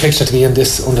never in the picture to be in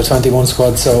this under 21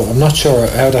 squad, so I'm not sure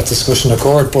how that discussion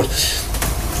occurred. But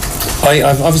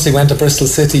I've obviously went to Bristol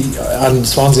City and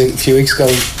Swansea a few weeks ago.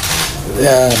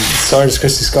 Cyrus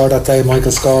Christie scored that day,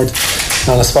 Michael scored,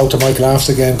 and I spoke to Michael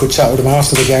after the game, good chat with him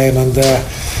after the game, and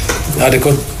had a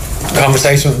good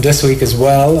conversation with him this week as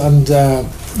well. And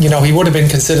he would have been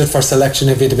considered for selection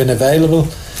if he'd have been available.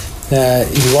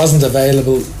 He wasn't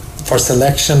available for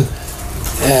selection.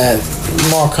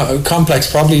 More complex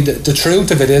probably. The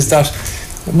truth of it is that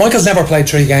Michael's never played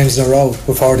 3 games in a row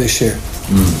before this year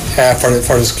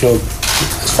for his club,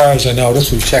 as far as I know.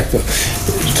 That's what we've checked, but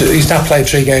he's not played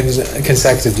 3 games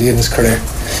consecutively in his career.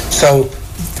 So,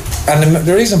 and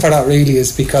the reason for that really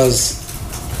is because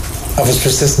of his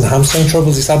persistent hamstring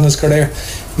troubles he's had in his career.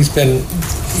 He's been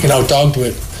dogged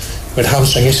with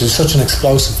hamstring issues. Such an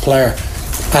explosive player,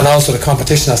 and also the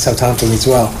competition at Southampton as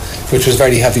well, which was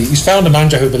very heavy. He's found a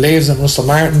manager who believes in Russell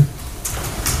Martin.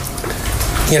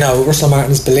 Russell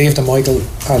Martin's believed in Michael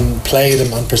and played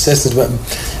him and persisted with him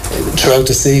throughout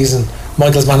the season.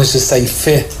 Michael's managed to stay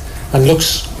fit and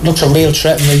looks a real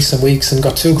threat in recent weeks, and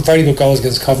got 2 very good goals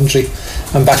against Coventry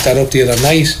and backed that up the other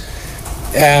night.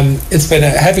 It's been a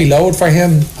heavy load for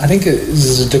him. I think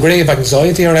there's a degree of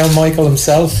anxiety around Michael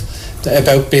himself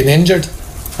about being injured,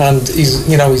 and he's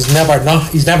never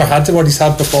had what he's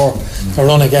had before, a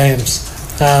run of games,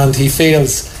 and he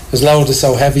feels his load is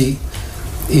so heavy.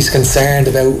 He's concerned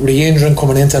about re-injuring,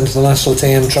 coming into the international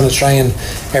team, trying to train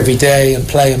every day and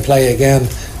play again,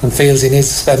 and feels he needs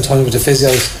to spend time with the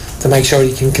physios to make sure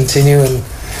he can continue in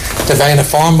the vein of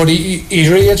form. But he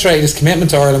reiterated his commitment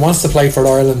to Ireland, wants to play for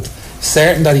Ireland,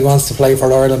 certain that he wants to play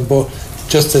for Ireland, but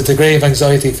just the degree of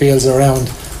anxiety he feels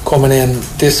around coming in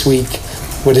this week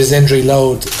with his injury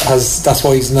load, that's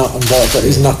why he's not involved,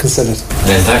 he's not considered.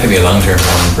 And that could be a long-term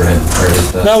problem for him?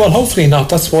 No, well, hopefully not.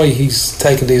 That's why he's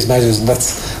taken these measures, and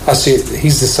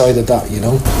he's decided that, Wait,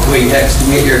 your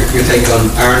take on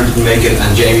Aaron Megan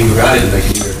and Jamie McGradden?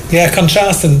 Yeah,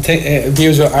 contrasting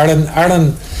views with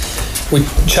Aaron. We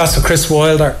chatted with Chris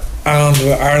Wilder and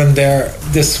with Aaron there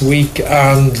this week,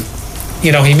 and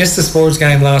he missed the Spurs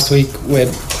game last week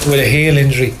with a heel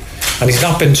injury, and he's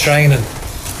not been training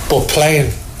but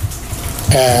playing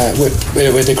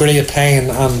with a degree of pain,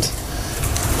 and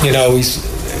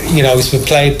he's been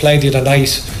played the other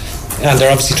night, and they're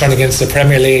obviously trying to get into the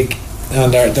Premier League,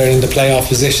 and they're in the playoff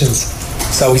positions,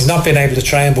 so he's not been able to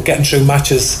train, but getting through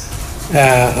matches,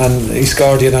 and he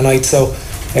scored the other night. So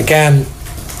again,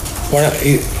 we're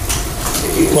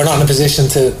not in a position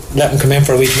to let him come in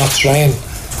for a week, not train,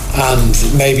 and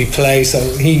maybe play. So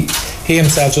he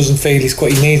himself doesn't feel he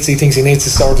thinks he needs to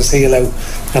sort his heel out,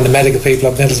 and the medical people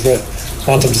of Middlesbrough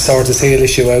want him to sort his heel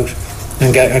issue out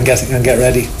and get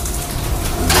ready.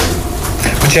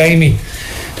 But Jamie,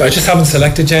 I just haven't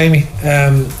selected Jamie,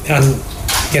 and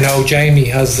Jamie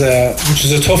has, which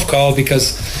is a tough call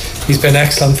because he's been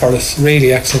excellent for us,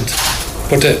 really excellent.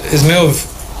 But his move,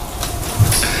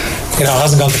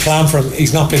 hasn't gone to plan for him.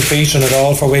 He's not been featuring at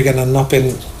all for Wigan, and not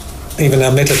been even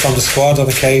omitted from the squad on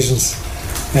occasions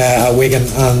at Wigan,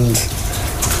 and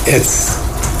it's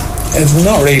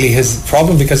not really his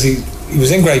problem because he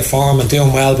was in great form and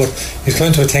doing well, but he's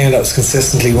coming to a team that was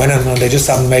consistently winning, and they just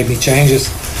haven't made any changes,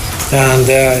 and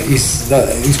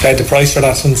he's paid the price for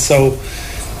that. And so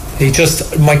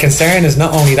my concern is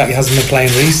not only that he hasn't been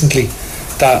playing recently,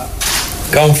 that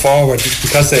going forward,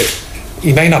 because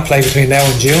he may not play between now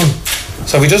and June.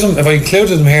 So if I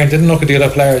included him here and didn't look at the other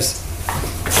players,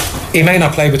 he may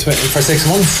not play for 6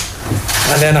 months.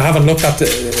 And then I haven't looked at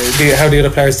how the other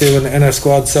players do in our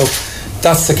squad. So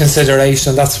that's the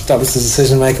consideration. That was the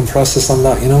decision making process on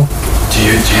that. Do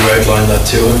you outline that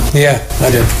to him? Yeah, I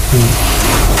do.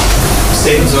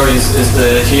 Stephen, sorry, is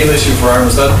the heel issue for Aaron,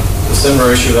 is that a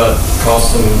similar issue that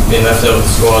cost him being left out of the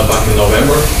squad back in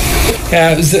November?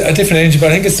 Yeah, it was a different injury,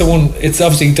 but I think it's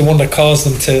obviously the one that caused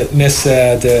them to miss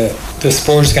the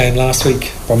Spurs game last week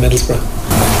for Middlesbrough.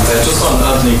 Just on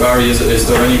Anthony Barry, is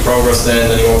there any progress then,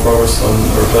 any more progress on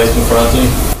the replacement for Anthony?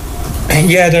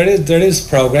 Yeah, there is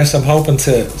progress. I'm hoping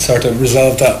to sort of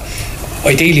resolve that.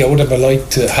 Ideally I would have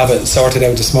liked to have it sorted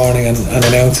out this morning and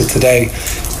announce it today.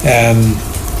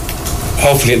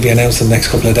 Hopefully it'll be announced in the next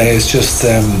couple of days. Just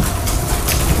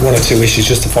one or two issues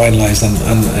just to finalise, and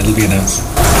it'll be announced.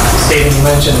 Stephen, you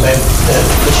mentioned about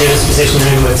the choose position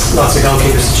room with lots of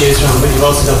goalkeepers to choose from, but you've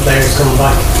also got players coming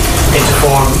back into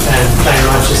form and playing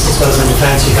around. Just I suppose in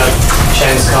defence you've got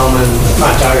Seamus Coleman,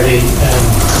 Matt Doherty,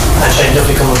 and Shane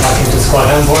Duffy coming back into the squad.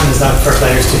 How important is that for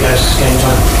players to get game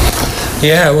time?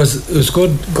 Yeah, it was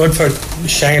good for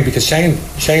Shane, because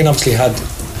Shane obviously had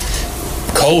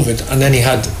COVID, and then he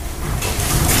had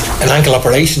an ankle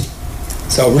operation,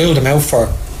 so it ruled him out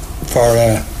for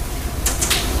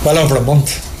well over a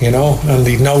month, and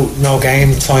he'd no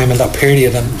game time in that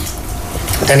period, and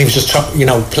then he was just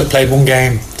played one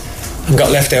game and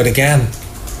got left out again.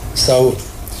 So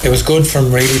it was good for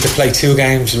him really to play 2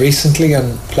 games recently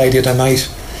and play the other night,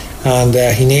 and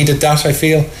he needed that, I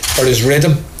feel, for his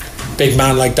rhythm. Big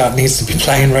man like that needs to be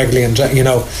playing regularly, and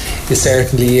he's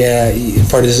certainly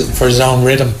for his own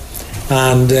rhythm,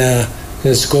 and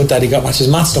it's good that he got matches.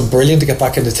 Matt's done brilliant to get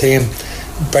back in the team,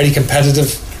 very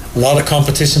competitive, a lot of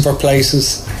competition for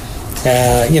places,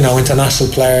 international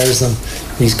players, and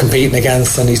he's competing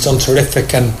against, and he's done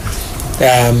terrific. And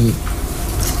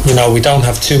we don't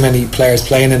have too many players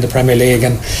playing in the Premier League,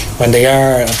 and when they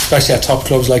are, especially at top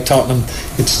clubs like Tottenham,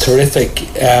 it's terrific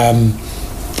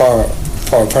for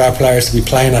our players to be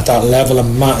playing at that level.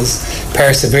 And Matt has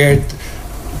persevered,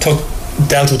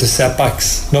 dealt with the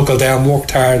setbacks, knuckled down,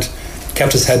 worked hard,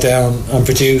 kept his head down and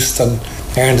produced and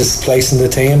earned his place in the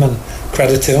team, and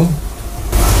credit to him.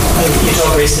 You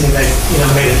talked recently about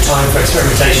maybe the time for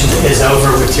experimentation is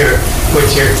over with your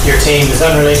team. Is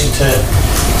that in relation to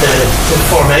the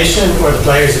formation or the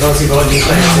players? You've obviously got new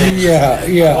players in.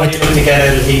 Yeah. What are you looking to get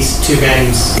out of these 2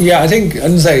 games? Yeah, I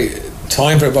didn't say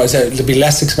time for it, but I said there'll be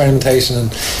less experimentation,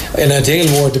 and in an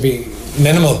ideal world to be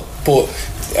minimal, but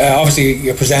obviously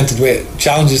you're presented with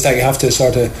challenges that you have to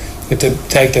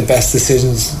take the best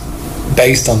decisions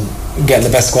based on getting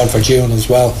the best squad for June as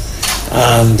well,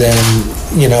 and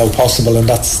possible, and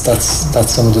that's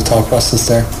some of the thought process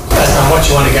there. And what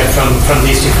you want to get from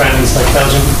these 2 friendlies, like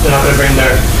Belgium, they're not going to bring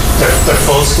their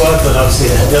full squad, but obviously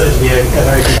it'll be a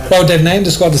very good. Well, they've named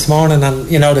the squad this morning, and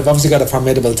they've obviously got a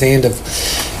formidable team. They've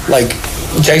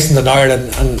Jason Deniard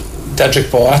and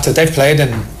Dedrick Boata. They've played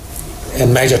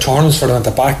in major tournaments for them at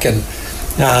the back, and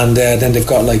then they've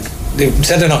got they've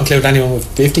said they're not including anyone with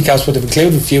 50 caps, but they've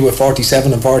included a few with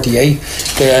 47 and 48.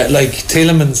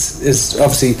 Tielemans is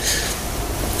obviously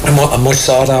a much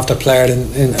sought after player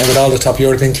in with all the top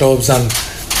European clubs, and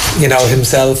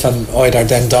himself and either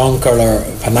Den Donker or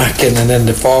Panakin, and then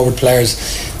the forward players,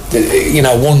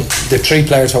 the 3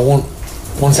 players for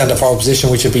one centre forward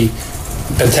position, which would be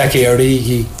Benteke,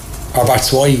 Origi or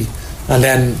Batshuayi, and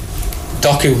then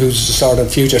Doku, who's the sort of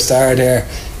future star there,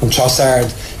 and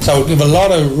Trossard. So we have a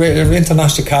lot of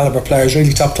international calibre players,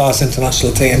 really top class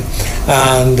international team,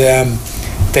 and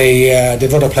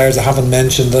they've other players I haven't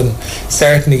mentioned, and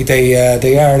certainly they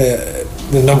are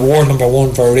the number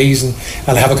one for a reason,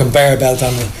 and have a conveyor belt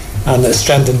and a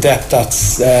strength and depth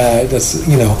that's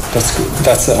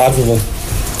admirable.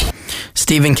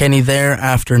 Stephen Kenny there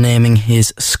after naming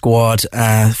his squad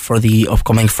for the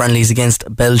upcoming friendlies against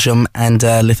Belgium and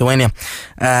Lithuania.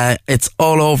 It's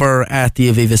all over at the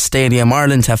Aviva Stadium.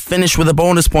 Ireland have finished with a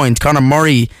bonus point. Conor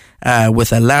Murray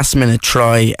with a last minute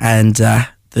try and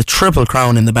the triple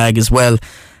crown in the bag as well.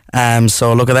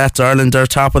 So look at that. Ireland are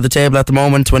top of the table at the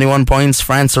moment, 21 points.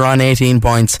 France are on 18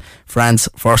 points. France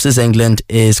versus England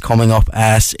is coming up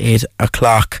at 8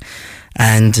 o'clock.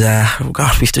 And oh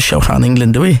God, we have to shout on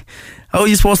England, do we? How are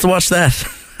you supposed to watch that?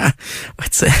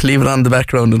 I'd say leave it on the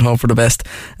background and hope for the best.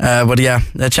 But yeah,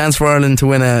 a chance for Ireland to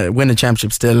win a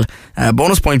championship still.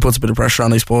 Bonus point puts a bit of pressure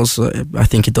on, I suppose. I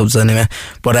think it does anyway.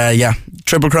 But yeah,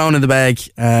 triple crown in the bag.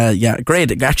 Yeah,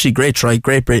 great try.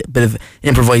 Great bit of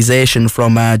improvisation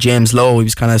from James Lowe. He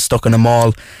was kind of stuck in a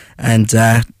maul and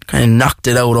kind of knocked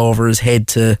it out over his head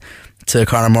to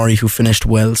Conor Murray, who finished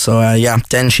well. So yeah,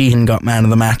 Den Sheehan got man of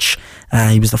the match.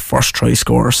 He was the first try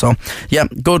scorer. So yeah,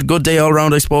 good day all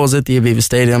round, I suppose, at the Aviva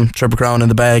Stadium. Triple crown in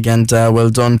the bag, and well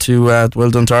done to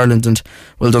Ireland, and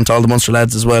well done to all the Munster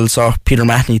lads as well. Saw Peter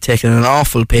Matney taking an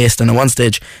awful pace, and at one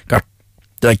stage got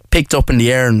picked up in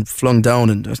the air and flung down,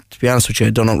 and to be honest with you, I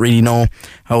don't really know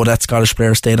how that Scottish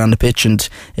player stayed on the pitch, and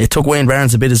it took Wayne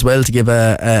Barnes a bit as well to give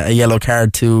a yellow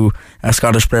card to a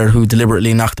Scottish player who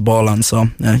deliberately knocked the ball on. So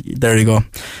there you go,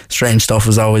 strange stuff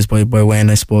as always by Wayne,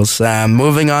 I suppose.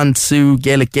 Moving on to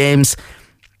Gaelic games,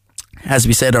 as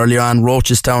we said earlier on,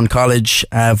 Rochestown College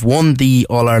have won the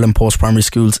All-Ireland Post-Primary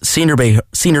Schools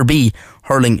Senior B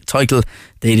hurling title.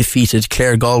 They defeated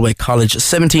Clare Galway College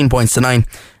 17 points to 9.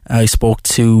 I spoke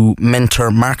to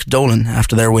mentor Mark Dolan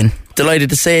after their win. Delighted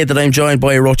to say that I'm joined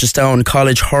by Rochestown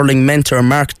College hurling mentor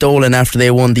Mark Dolan after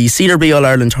they won the Senior B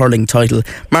All-Ireland hurling title.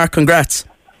 Mark, congrats.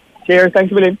 Cheers,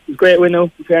 thanks a million. It's a great win now,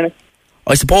 in fairness.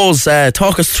 I suppose,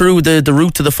 talk us through the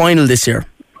route to the final this year.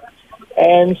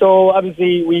 So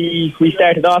obviously we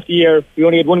started off the year, we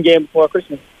only had one game before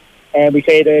Christmas. We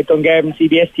played a Dungarvan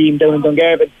CBS team down in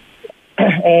Dungarvan,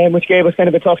 which gave us kind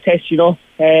of a tough test, you know.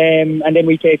 And then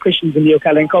we played Christians in the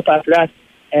O'Callaghan Cup after that,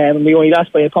 and we only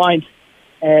lost by a point,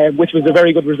 which was a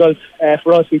very good result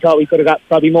for us. We thought we could have got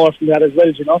probably more from that as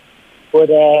well, you know. But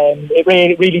it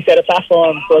really set a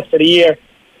platform for us for the year.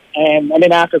 And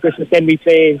then after Christmas, then we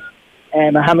played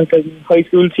a Hamilton High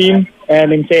School team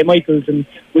in St. Michael's, and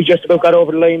we just about got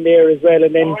over the line there as well.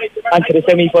 And then onto the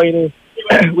semi-final,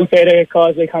 we played a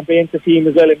Causeway Comprehensive team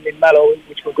as well in Mallow,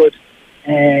 which were good.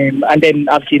 And then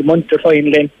obviously the Munster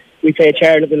final, then we played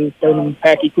Charleville down in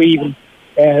Parky Queeve.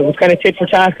 It was kind of tit for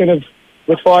tat, kind of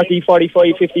with 40,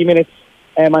 45, 50 minutes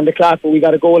on the clock, but we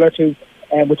got a goal or two,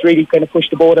 which really kind of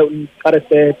pushed the boat out and got us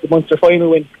the Munster final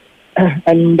win.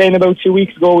 And then about 2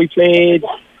 weeks ago we played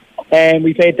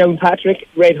Downpatrick,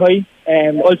 Red High,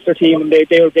 Ulster team, and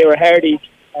they were hardy,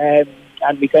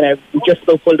 and we just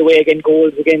about pulled away again,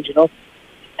 goals again, you know.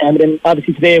 And then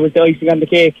obviously today was the icing on the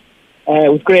cake.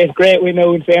 It was great win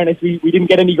now, in fairness. We didn't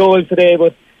get any goals today,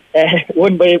 but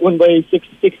won by 6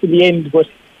 in the end. But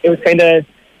it was kind of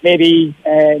maybe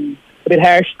a bit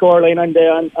harsh scoreline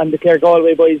on the Clare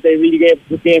Galway boys. They really gave us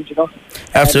good games, you know.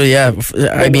 Absolutely, yeah.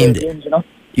 I mean, games, you know?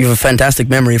 You have a fantastic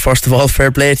memory, first of all. Fair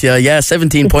play to you. Yeah,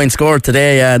 17 points scored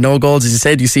today. No goals, as you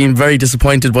said. You seemed very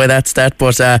disappointed by that stat,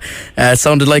 but it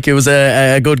sounded like it was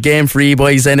a good game for you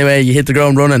boys anyway. You hit the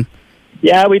ground running.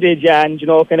 Yeah, we did, yeah. And, you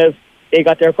know, kind of they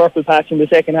got their purple patch in the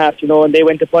second half, you know, and they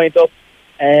went to point up.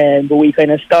 But we kind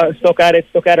of stuck at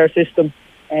our system.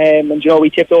 And, you know, we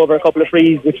tipped over a couple of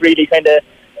frees, which really kind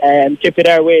of tipped it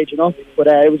our way, you know. But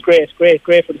it was great for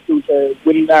the school to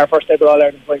win our first ever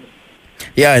All-Ireland final.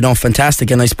 Yeah, I know, fantastic.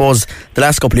 And I suppose the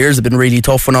last couple of years have been really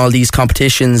tough on all these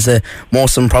competitions.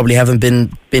 Most of them probably haven't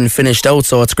been finished out,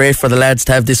 so it's great for the lads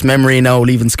to have this memory now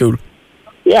leaving school.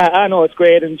 Yeah, I know, it's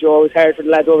great, and, you know, it's hard for the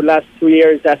lads over the last 2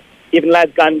 years that even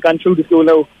lads gone through the school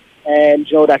now, and,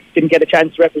 you know, that didn't get a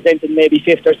chance to represent in maybe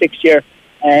 5th or 6th year,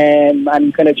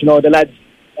 and kind of, you know, the lads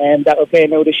that were playing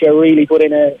now this year really put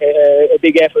in a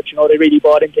big effort, you know. They really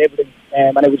bought into everything,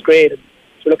 and it was great. And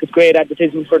so look, it's great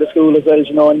advertisement for the school as well,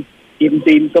 you know, and even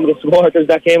seeing some of the supporters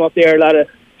that came up there, a lot of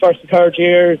 1st and 3rd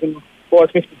years and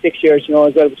 4th, 5th and 6th years, you know,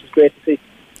 as well, which is great to see.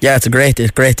 Yeah, it's a great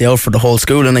day out for the whole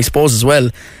school, and I suppose as well,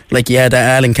 like you had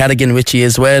Alan Cadigan with you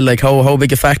as well. Like how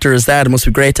big a factor is that? It must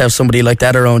be great to have somebody like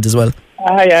that around as well.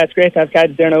 Yeah, it's great to have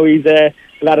Cad there now. He's a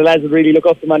lot of lads would really look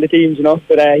up to him on the teams, you know,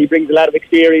 but he brings a lot of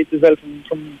experience as well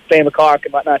from playing with Cork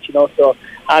and whatnot, you know. So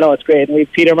I know it's great. And we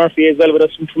have Peter Murphy as well with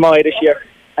us from Fermoy this year,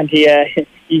 and he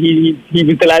he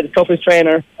was the lad's toughest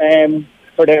trainer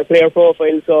for their player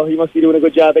profile, so he must be doing a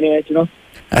good job anyway, you know.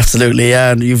 Absolutely,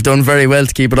 yeah, and you've done very well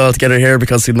to keep it all together here,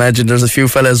 because you imagine there's a few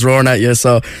fellas roaring at you,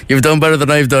 so you've done better than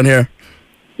I've done here.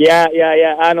 Yeah,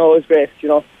 I know, it was great, you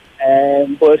know.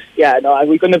 But yeah, no,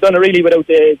 we couldn't have done it really without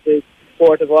the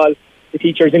support of all the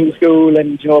teachers in the school,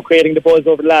 and, you know, creating the buzz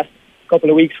over the last couple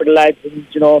of weeks for the lads, and,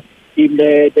 you know, even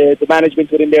the management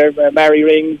within there, Mary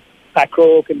Ring, Pat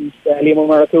Croak and Liam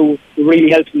O'Mara, who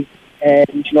really helped me,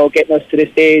 and, you know, getting us to this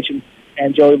stage,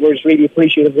 and Joe was really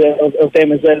appreciative of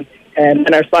them as well,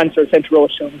 and our sponsor, Central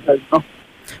Rochestown, as well, you know.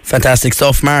 Fantastic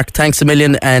stuff, Mark. Thanks a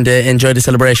million, and enjoy the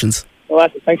celebrations. Well,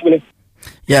 thanks a million.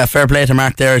 Yeah, fair play to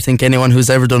Mark there. I think anyone who's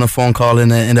ever done a phone call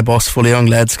in a bus full of young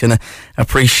lads can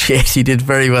appreciate he did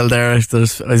very well there. I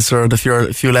saw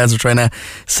a few lads were trying to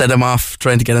set him off,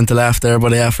 trying to get him to laugh there,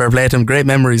 but yeah, fair play to him. Great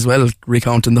memories, well,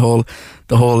 recounting the whole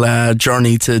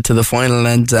journey to the final,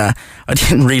 and I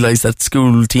didn't realise that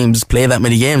school teams play that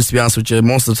many games, to be honest with you.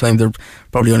 Most of the time they're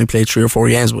probably only played 3 or 4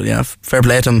 games, but yeah, fair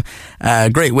play to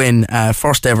them. Great win,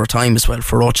 first ever time as well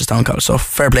for Rochestown College, so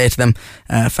fair play to them.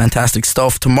 Fantastic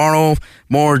stuff. Tomorrow,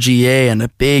 more GA, and a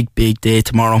big day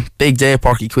tomorrow. Big day,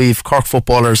 Páirc Uí Chaoimh. Cork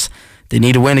footballers, they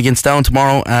need a win against Down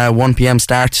tomorrow. 1 p.m.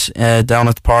 start down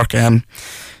at the park.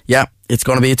 Yeah, it's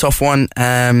going to be a tough one,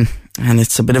 and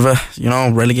it's a bit of a, you know,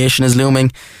 relegation is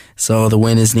looming, so the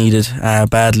win is needed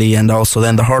badly. And also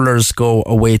then the hurlers go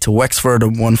away to Wexford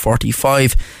at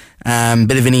 1:45.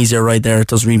 Bit of an easier ride there. It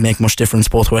doesn't really make much difference.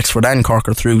 Both Wexford and Cork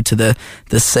are through to the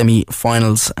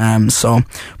semi-finals.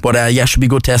 Yeah, should be a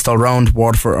good test all round.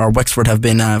 Wexford have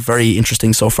been very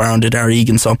interesting so far under Darragh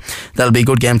Egan, so that'll be a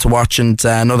good game to watch, and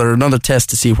another test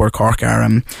to see where Cork are.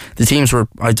 The teams were,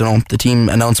 I don't know, the team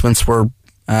announcements were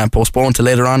postponed to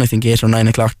later on, I think 8 or 9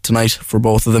 o'clock tonight for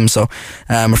both of them, so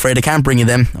I'm afraid I can't bring you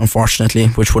them, unfortunately,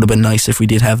 which would have been nice if we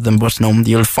did have them, but no,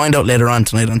 you'll find out later on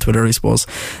tonight on Twitter, I suppose.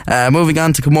 Moving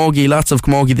on to camogie, lots of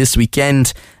camogie this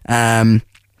weekend.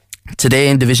 Today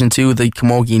in Division 2, the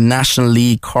Camogie National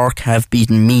League, Cork have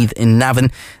beaten Meath in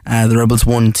Navan. The Rebels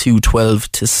won 2-12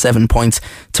 to 7 points.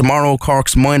 Tomorrow,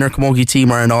 Cork's minor camogie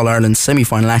team are in All-Ireland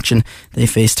semi-final action. They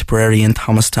face Tipperary and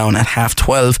Thomastown at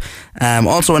 12:30.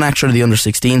 Also in action are the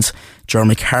under-16s. Ger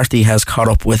McCarthy has caught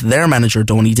up with their manager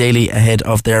Donie Daly ahead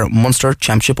of their Munster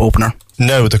Championship opener.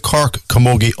 Now, the Cork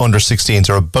Camogie Under-16s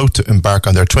are about to embark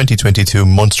on their 2022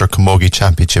 Munster Camogie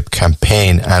Championship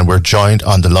campaign, and we're joined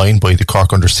on the line by the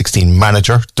Cork Under-16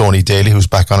 manager, Donie Daly, who's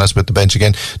back on us with the bench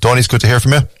again. Donnie, it's good to hear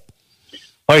from you.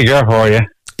 Hi, Ger, how are you?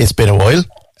 It's been a while,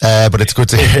 but it's good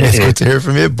to hear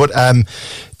from you. But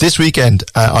this weekend,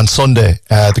 on Sunday,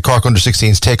 the Cork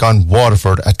Under-16s take on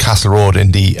Waterford at Castle Road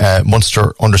in the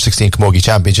Munster Under-16 Camogie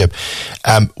Championship.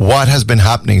 What has been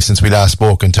happening since we last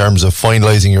spoke in terms of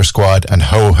finalising your squad, and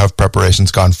how have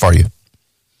preparations gone for you?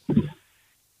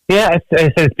 Yeah,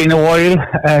 it's been a while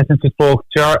since we spoke,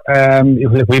 Ger.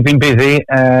 We've been busy.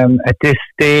 At this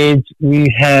stage, we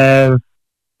have,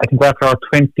 I think we're after our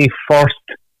 21st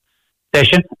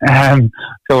session.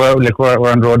 So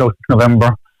we're on the road out this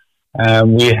November.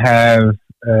 We have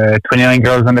 29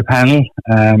 girls on the panel,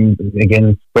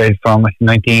 again spread from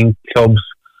 19 clubs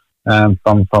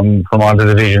from all the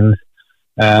divisions.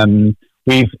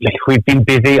 We've been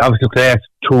busy. Obviously, the last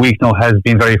 2 weeks now has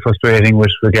been very frustrating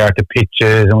with regard to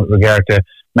pitches and with regard to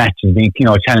matches being,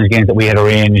 challenge games that we had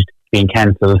arranged being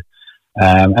cancelled.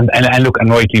 And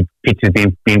rightly, pitches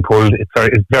being pulled.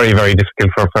 It's very, very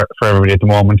difficult for everybody at the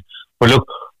moment. But look,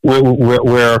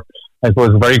 we're I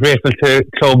suppose very grateful to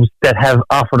clubs that have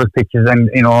offered us pitches and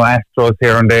asked us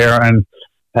here and there, and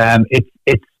we've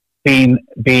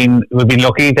been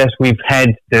lucky that we've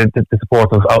had the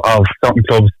support of certain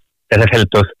clubs that have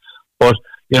helped us. But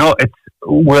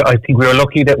I think we were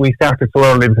lucky that we started so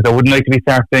early, because I wouldn't like to be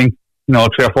starting 3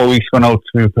 or 4 weeks going out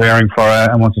to be preparing for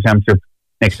a Munster Championship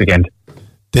next weekend.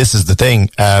 This is the thing.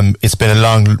 It's been a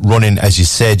long running, as you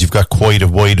said. You've got quite a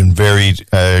wide and varied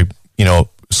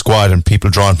squad and people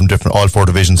drawn from all 4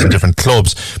 divisions and different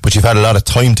clubs, but you've had a lot of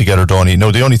time together, Donnie.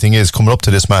 Now, the only thing is, coming up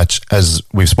to this match, as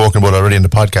we've spoken about already in the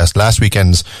podcast, last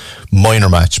weekend's minor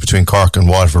match between Cork and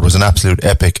Waterford was an absolute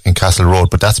epic in Castle Road,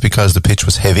 but that's because the pitch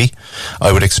was heavy.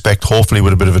 I would expect, hopefully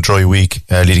with a bit of a dry week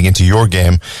leading into your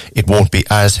game, it won't be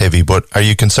as heavy. But are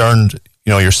you concerned,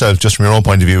 yourself, just from your own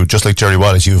point of view, just like Jerry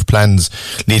Wallace, you have plans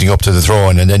leading up to the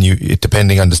throw-in, and then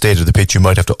depending on the state of the pitch, you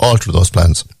might have to alter those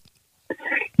plans?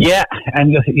 Yeah,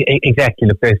 and exactly.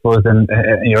 Look, I suppose, and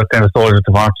you're kind of a soldier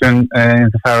to fortune,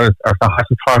 insofar as, or not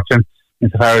to fortune,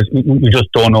 insofar as you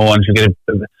just don't know once you get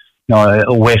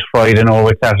a wet Friday and a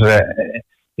wet Saturday.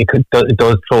 It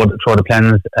does throw the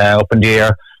plans up in the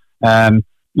air.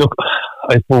 Look,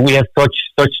 I suppose we have such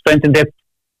strength and depth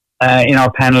in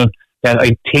our panel that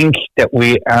I think that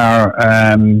we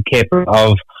are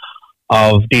capable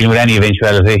of dealing with any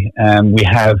eventuality. We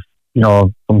have,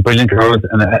 some brilliant girls,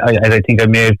 and as I think I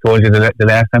may have told you the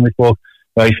last time we spoke,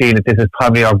 I feel that this is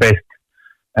probably our best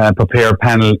prepared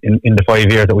panel in the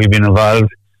 5 years that we've been involved.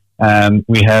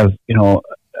 We have,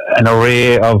 an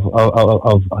array of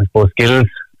I suppose skill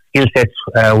sets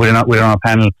within our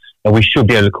panel that we should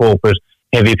be able to cope with.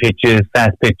 Heavy pitches,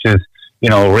 fast pitches,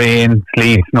 rain,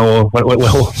 sleet, snow,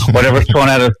 whatever's thrown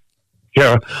at us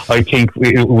here. I think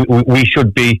we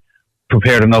should be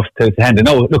prepared enough to handle.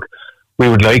 No, look, we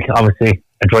would like obviously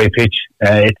a dry pitch.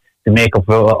 It's the makeup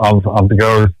of the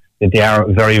girls. That they are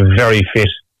a very, very fit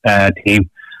team.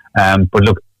 But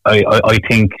look, I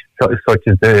think such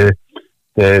as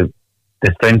the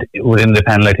strength within the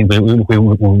panel, I think we'll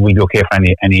be okay for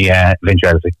any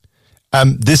eventuality.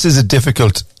 This is a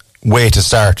difficult way to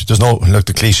start. There's no, look,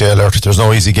 the cliche alert, there's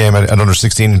no easy game at under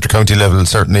 16 inter-county level,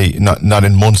 certainly not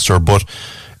in Munster, but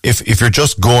if you're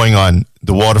just going on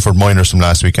the Waterford minors from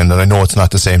last weekend, and I know it's not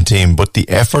the same team, but the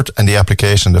effort and the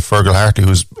application, the Fergal Hartley,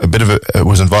 who's a bit of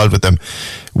was involved with them,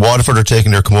 Waterford are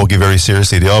taking their camogie very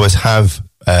seriously. They always have,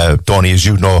 Donie, as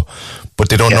you know, but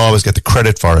they don't always get the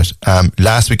credit for it.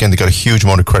 Last weekend they got a huge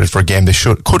amount of credit for a game they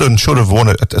should have won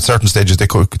it at certain stages. They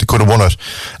could have won it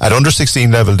at under 16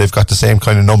 level. They've got the same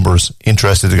kind of numbers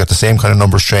interested. They've got the same kind of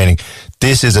numbers training.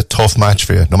 This is a tough match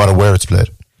for you, no matter where it's played.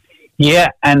 Yeah,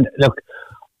 and look,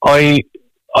 I'm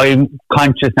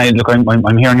conscious now. Look,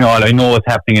 I'm hearing you all. I know what's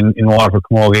happening in Waterford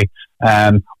camogie.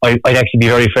 I'd actually be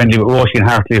very friendly with Rochestown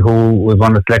Hartley, who was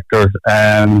one of the selectors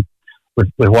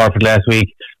with Waterford last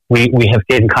week. We have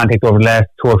stayed in contact over the last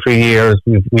 2 or 3 years.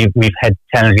 We've had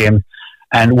challenge games,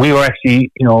 and we were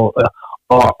actually,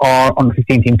 our under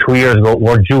 16 team 2 years ago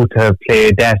were due to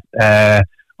play that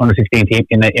under 16 team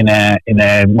in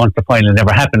a Munster final. It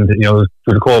never happened, due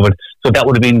to COVID. So that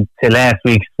would have been last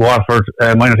week's Waterford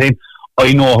minor team.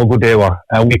 I know how good they were.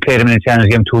 We played them in a challenge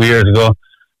game 2 years ago,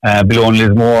 below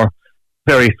Lismore.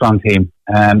 Very strong team,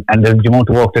 and the amount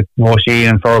of work that Moshi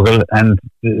and Fergal and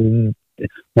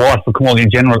Waterford camogie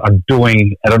in general are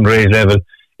doing at underage level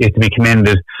is to be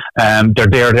commended.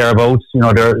 They're thereabouts.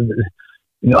 They're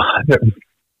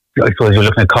I suppose you're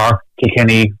looking at Cork,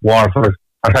 Kilkenny, Waterford,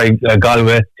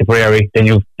 Galway, Tipperary, then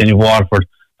you've Waterford.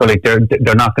 So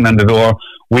they're knocking on the door.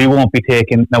 We won't be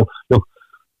taking now. Look,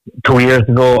 2 years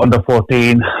ago under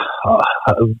 14,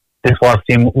 this Waterford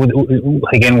team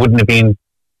again wouldn't have been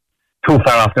too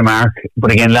far off the mark.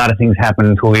 But again, a lot of things happened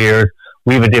in 2 years.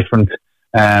 We have a different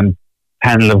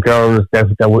panel of girls that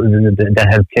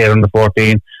has played under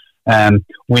 14.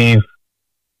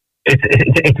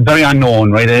 It's very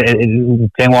unknown, right?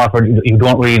 Playing Waterford, you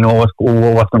don't really know what's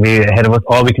going to be ahead of us.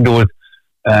 All we can do is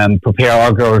prepare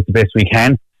our girls the best we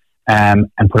can and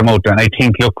put them out there. And I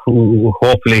think, look,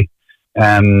 hopefully,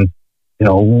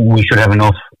 we should have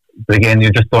enough. But again,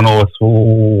 you just don't know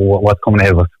what's coming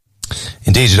ahead of us.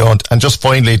 Indeed you don't. And just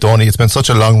finally, Donie, it's been such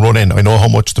a long run in. I know how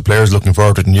much the players looking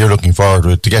forward to it and you're looking forward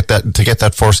to it, to get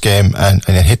that first game and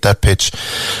hit that pitch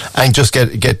and just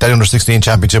get that under 16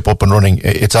 championship up and running.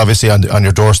 It's obviously on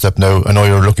your doorstep now. I know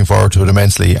you're looking forward to it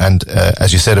immensely, and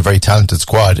as you said, a very talented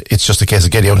squad. It's just a case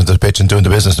of getting out into the pitch and doing the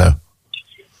business now.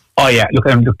 Oh yeah, look,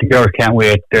 the girls can't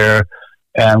wait.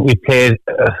 We played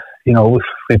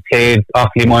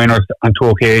Offaly minors on 2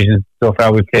 occasions so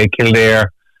far. We played Kildare.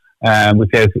 We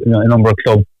played a number of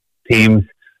club teams.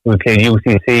 We played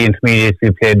UCC intermediates. We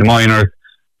played the minors.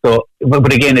 So,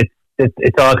 but again,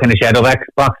 it's all kind of shadow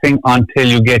boxing until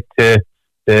you get to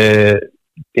the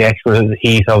actual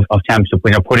heat of championship,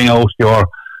 when you're putting out your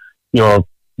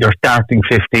starting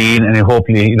 15, and then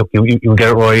hopefully you get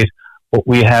it right. But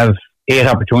we have 8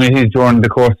 opportunities during the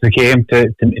course of the game to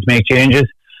make changes.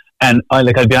 And I'll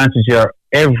be honest with you,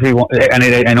 everyone, and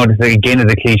I know this again is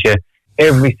a cliche.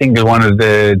 Every single one of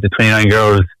the 29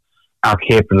 girls are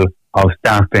capable of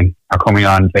starting or coming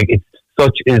on. It's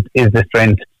such is the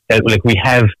strength that we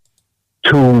have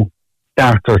 2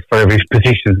 starters for every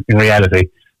position in reality.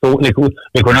 So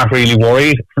we're not really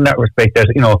worried from that respect. That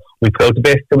we put out the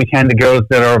best that we can. The girls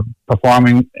that are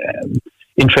performing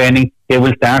in training, they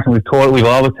will start, and we've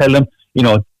always tell them,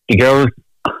 the girls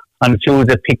on the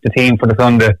Tuesday pick the team for the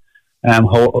Sunday.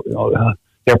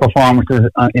 Their performances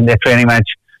in their training match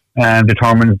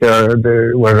determines where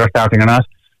they're starting or not.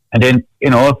 And then,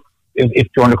 if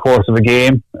during the course of a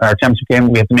game, or a championship game,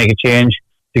 we have to make a change,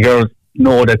 the girls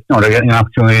know that they're getting an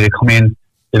opportunity to come in,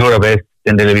 to do their best,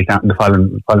 then they'll be starting the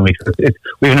following week.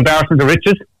 We have an embarrassment of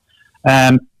riches,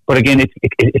 but again,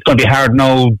 it's going to be hard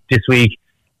now this week,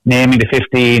 naming the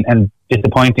 15 and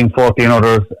disappointing 14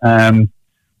 others.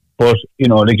 But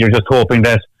you're just hoping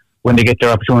that when they get their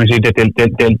opportunity, that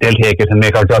they'll take it and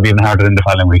make our job even harder than the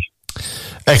following week.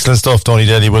 Excellent stuff, Donie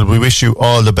Daly. Well, we wish you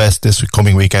all the best this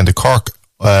coming weekend. The Cork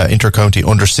Inter-County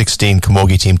Under-16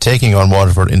 camogie team taking on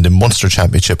Waterford in the Munster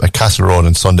Championship at Castle Road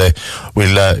on Sunday.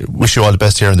 We'll wish you all the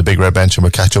best here in the Big Red Bench, and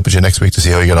we'll catch up with you next week to see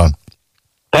how you get on.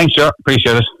 Thanks, sir.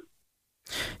 Appreciate it.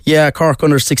 Yeah, Cork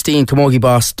Under-16 camogie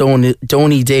boss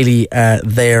Donie Daly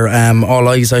there. All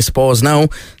eyes, I suppose, now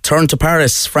turn to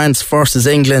Paris, France versus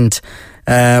England.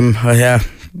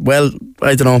 Well,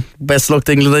 I don't know. Best luck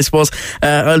to England, I suppose.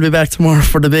 I'll be back tomorrow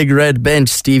for the Big Red Bench.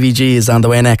 Stevie G is on the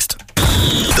way next.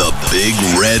 The Big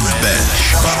Red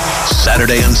Bench.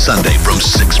 Saturday and Sunday from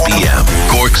 6 p.m.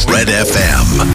 Cork's Red FM.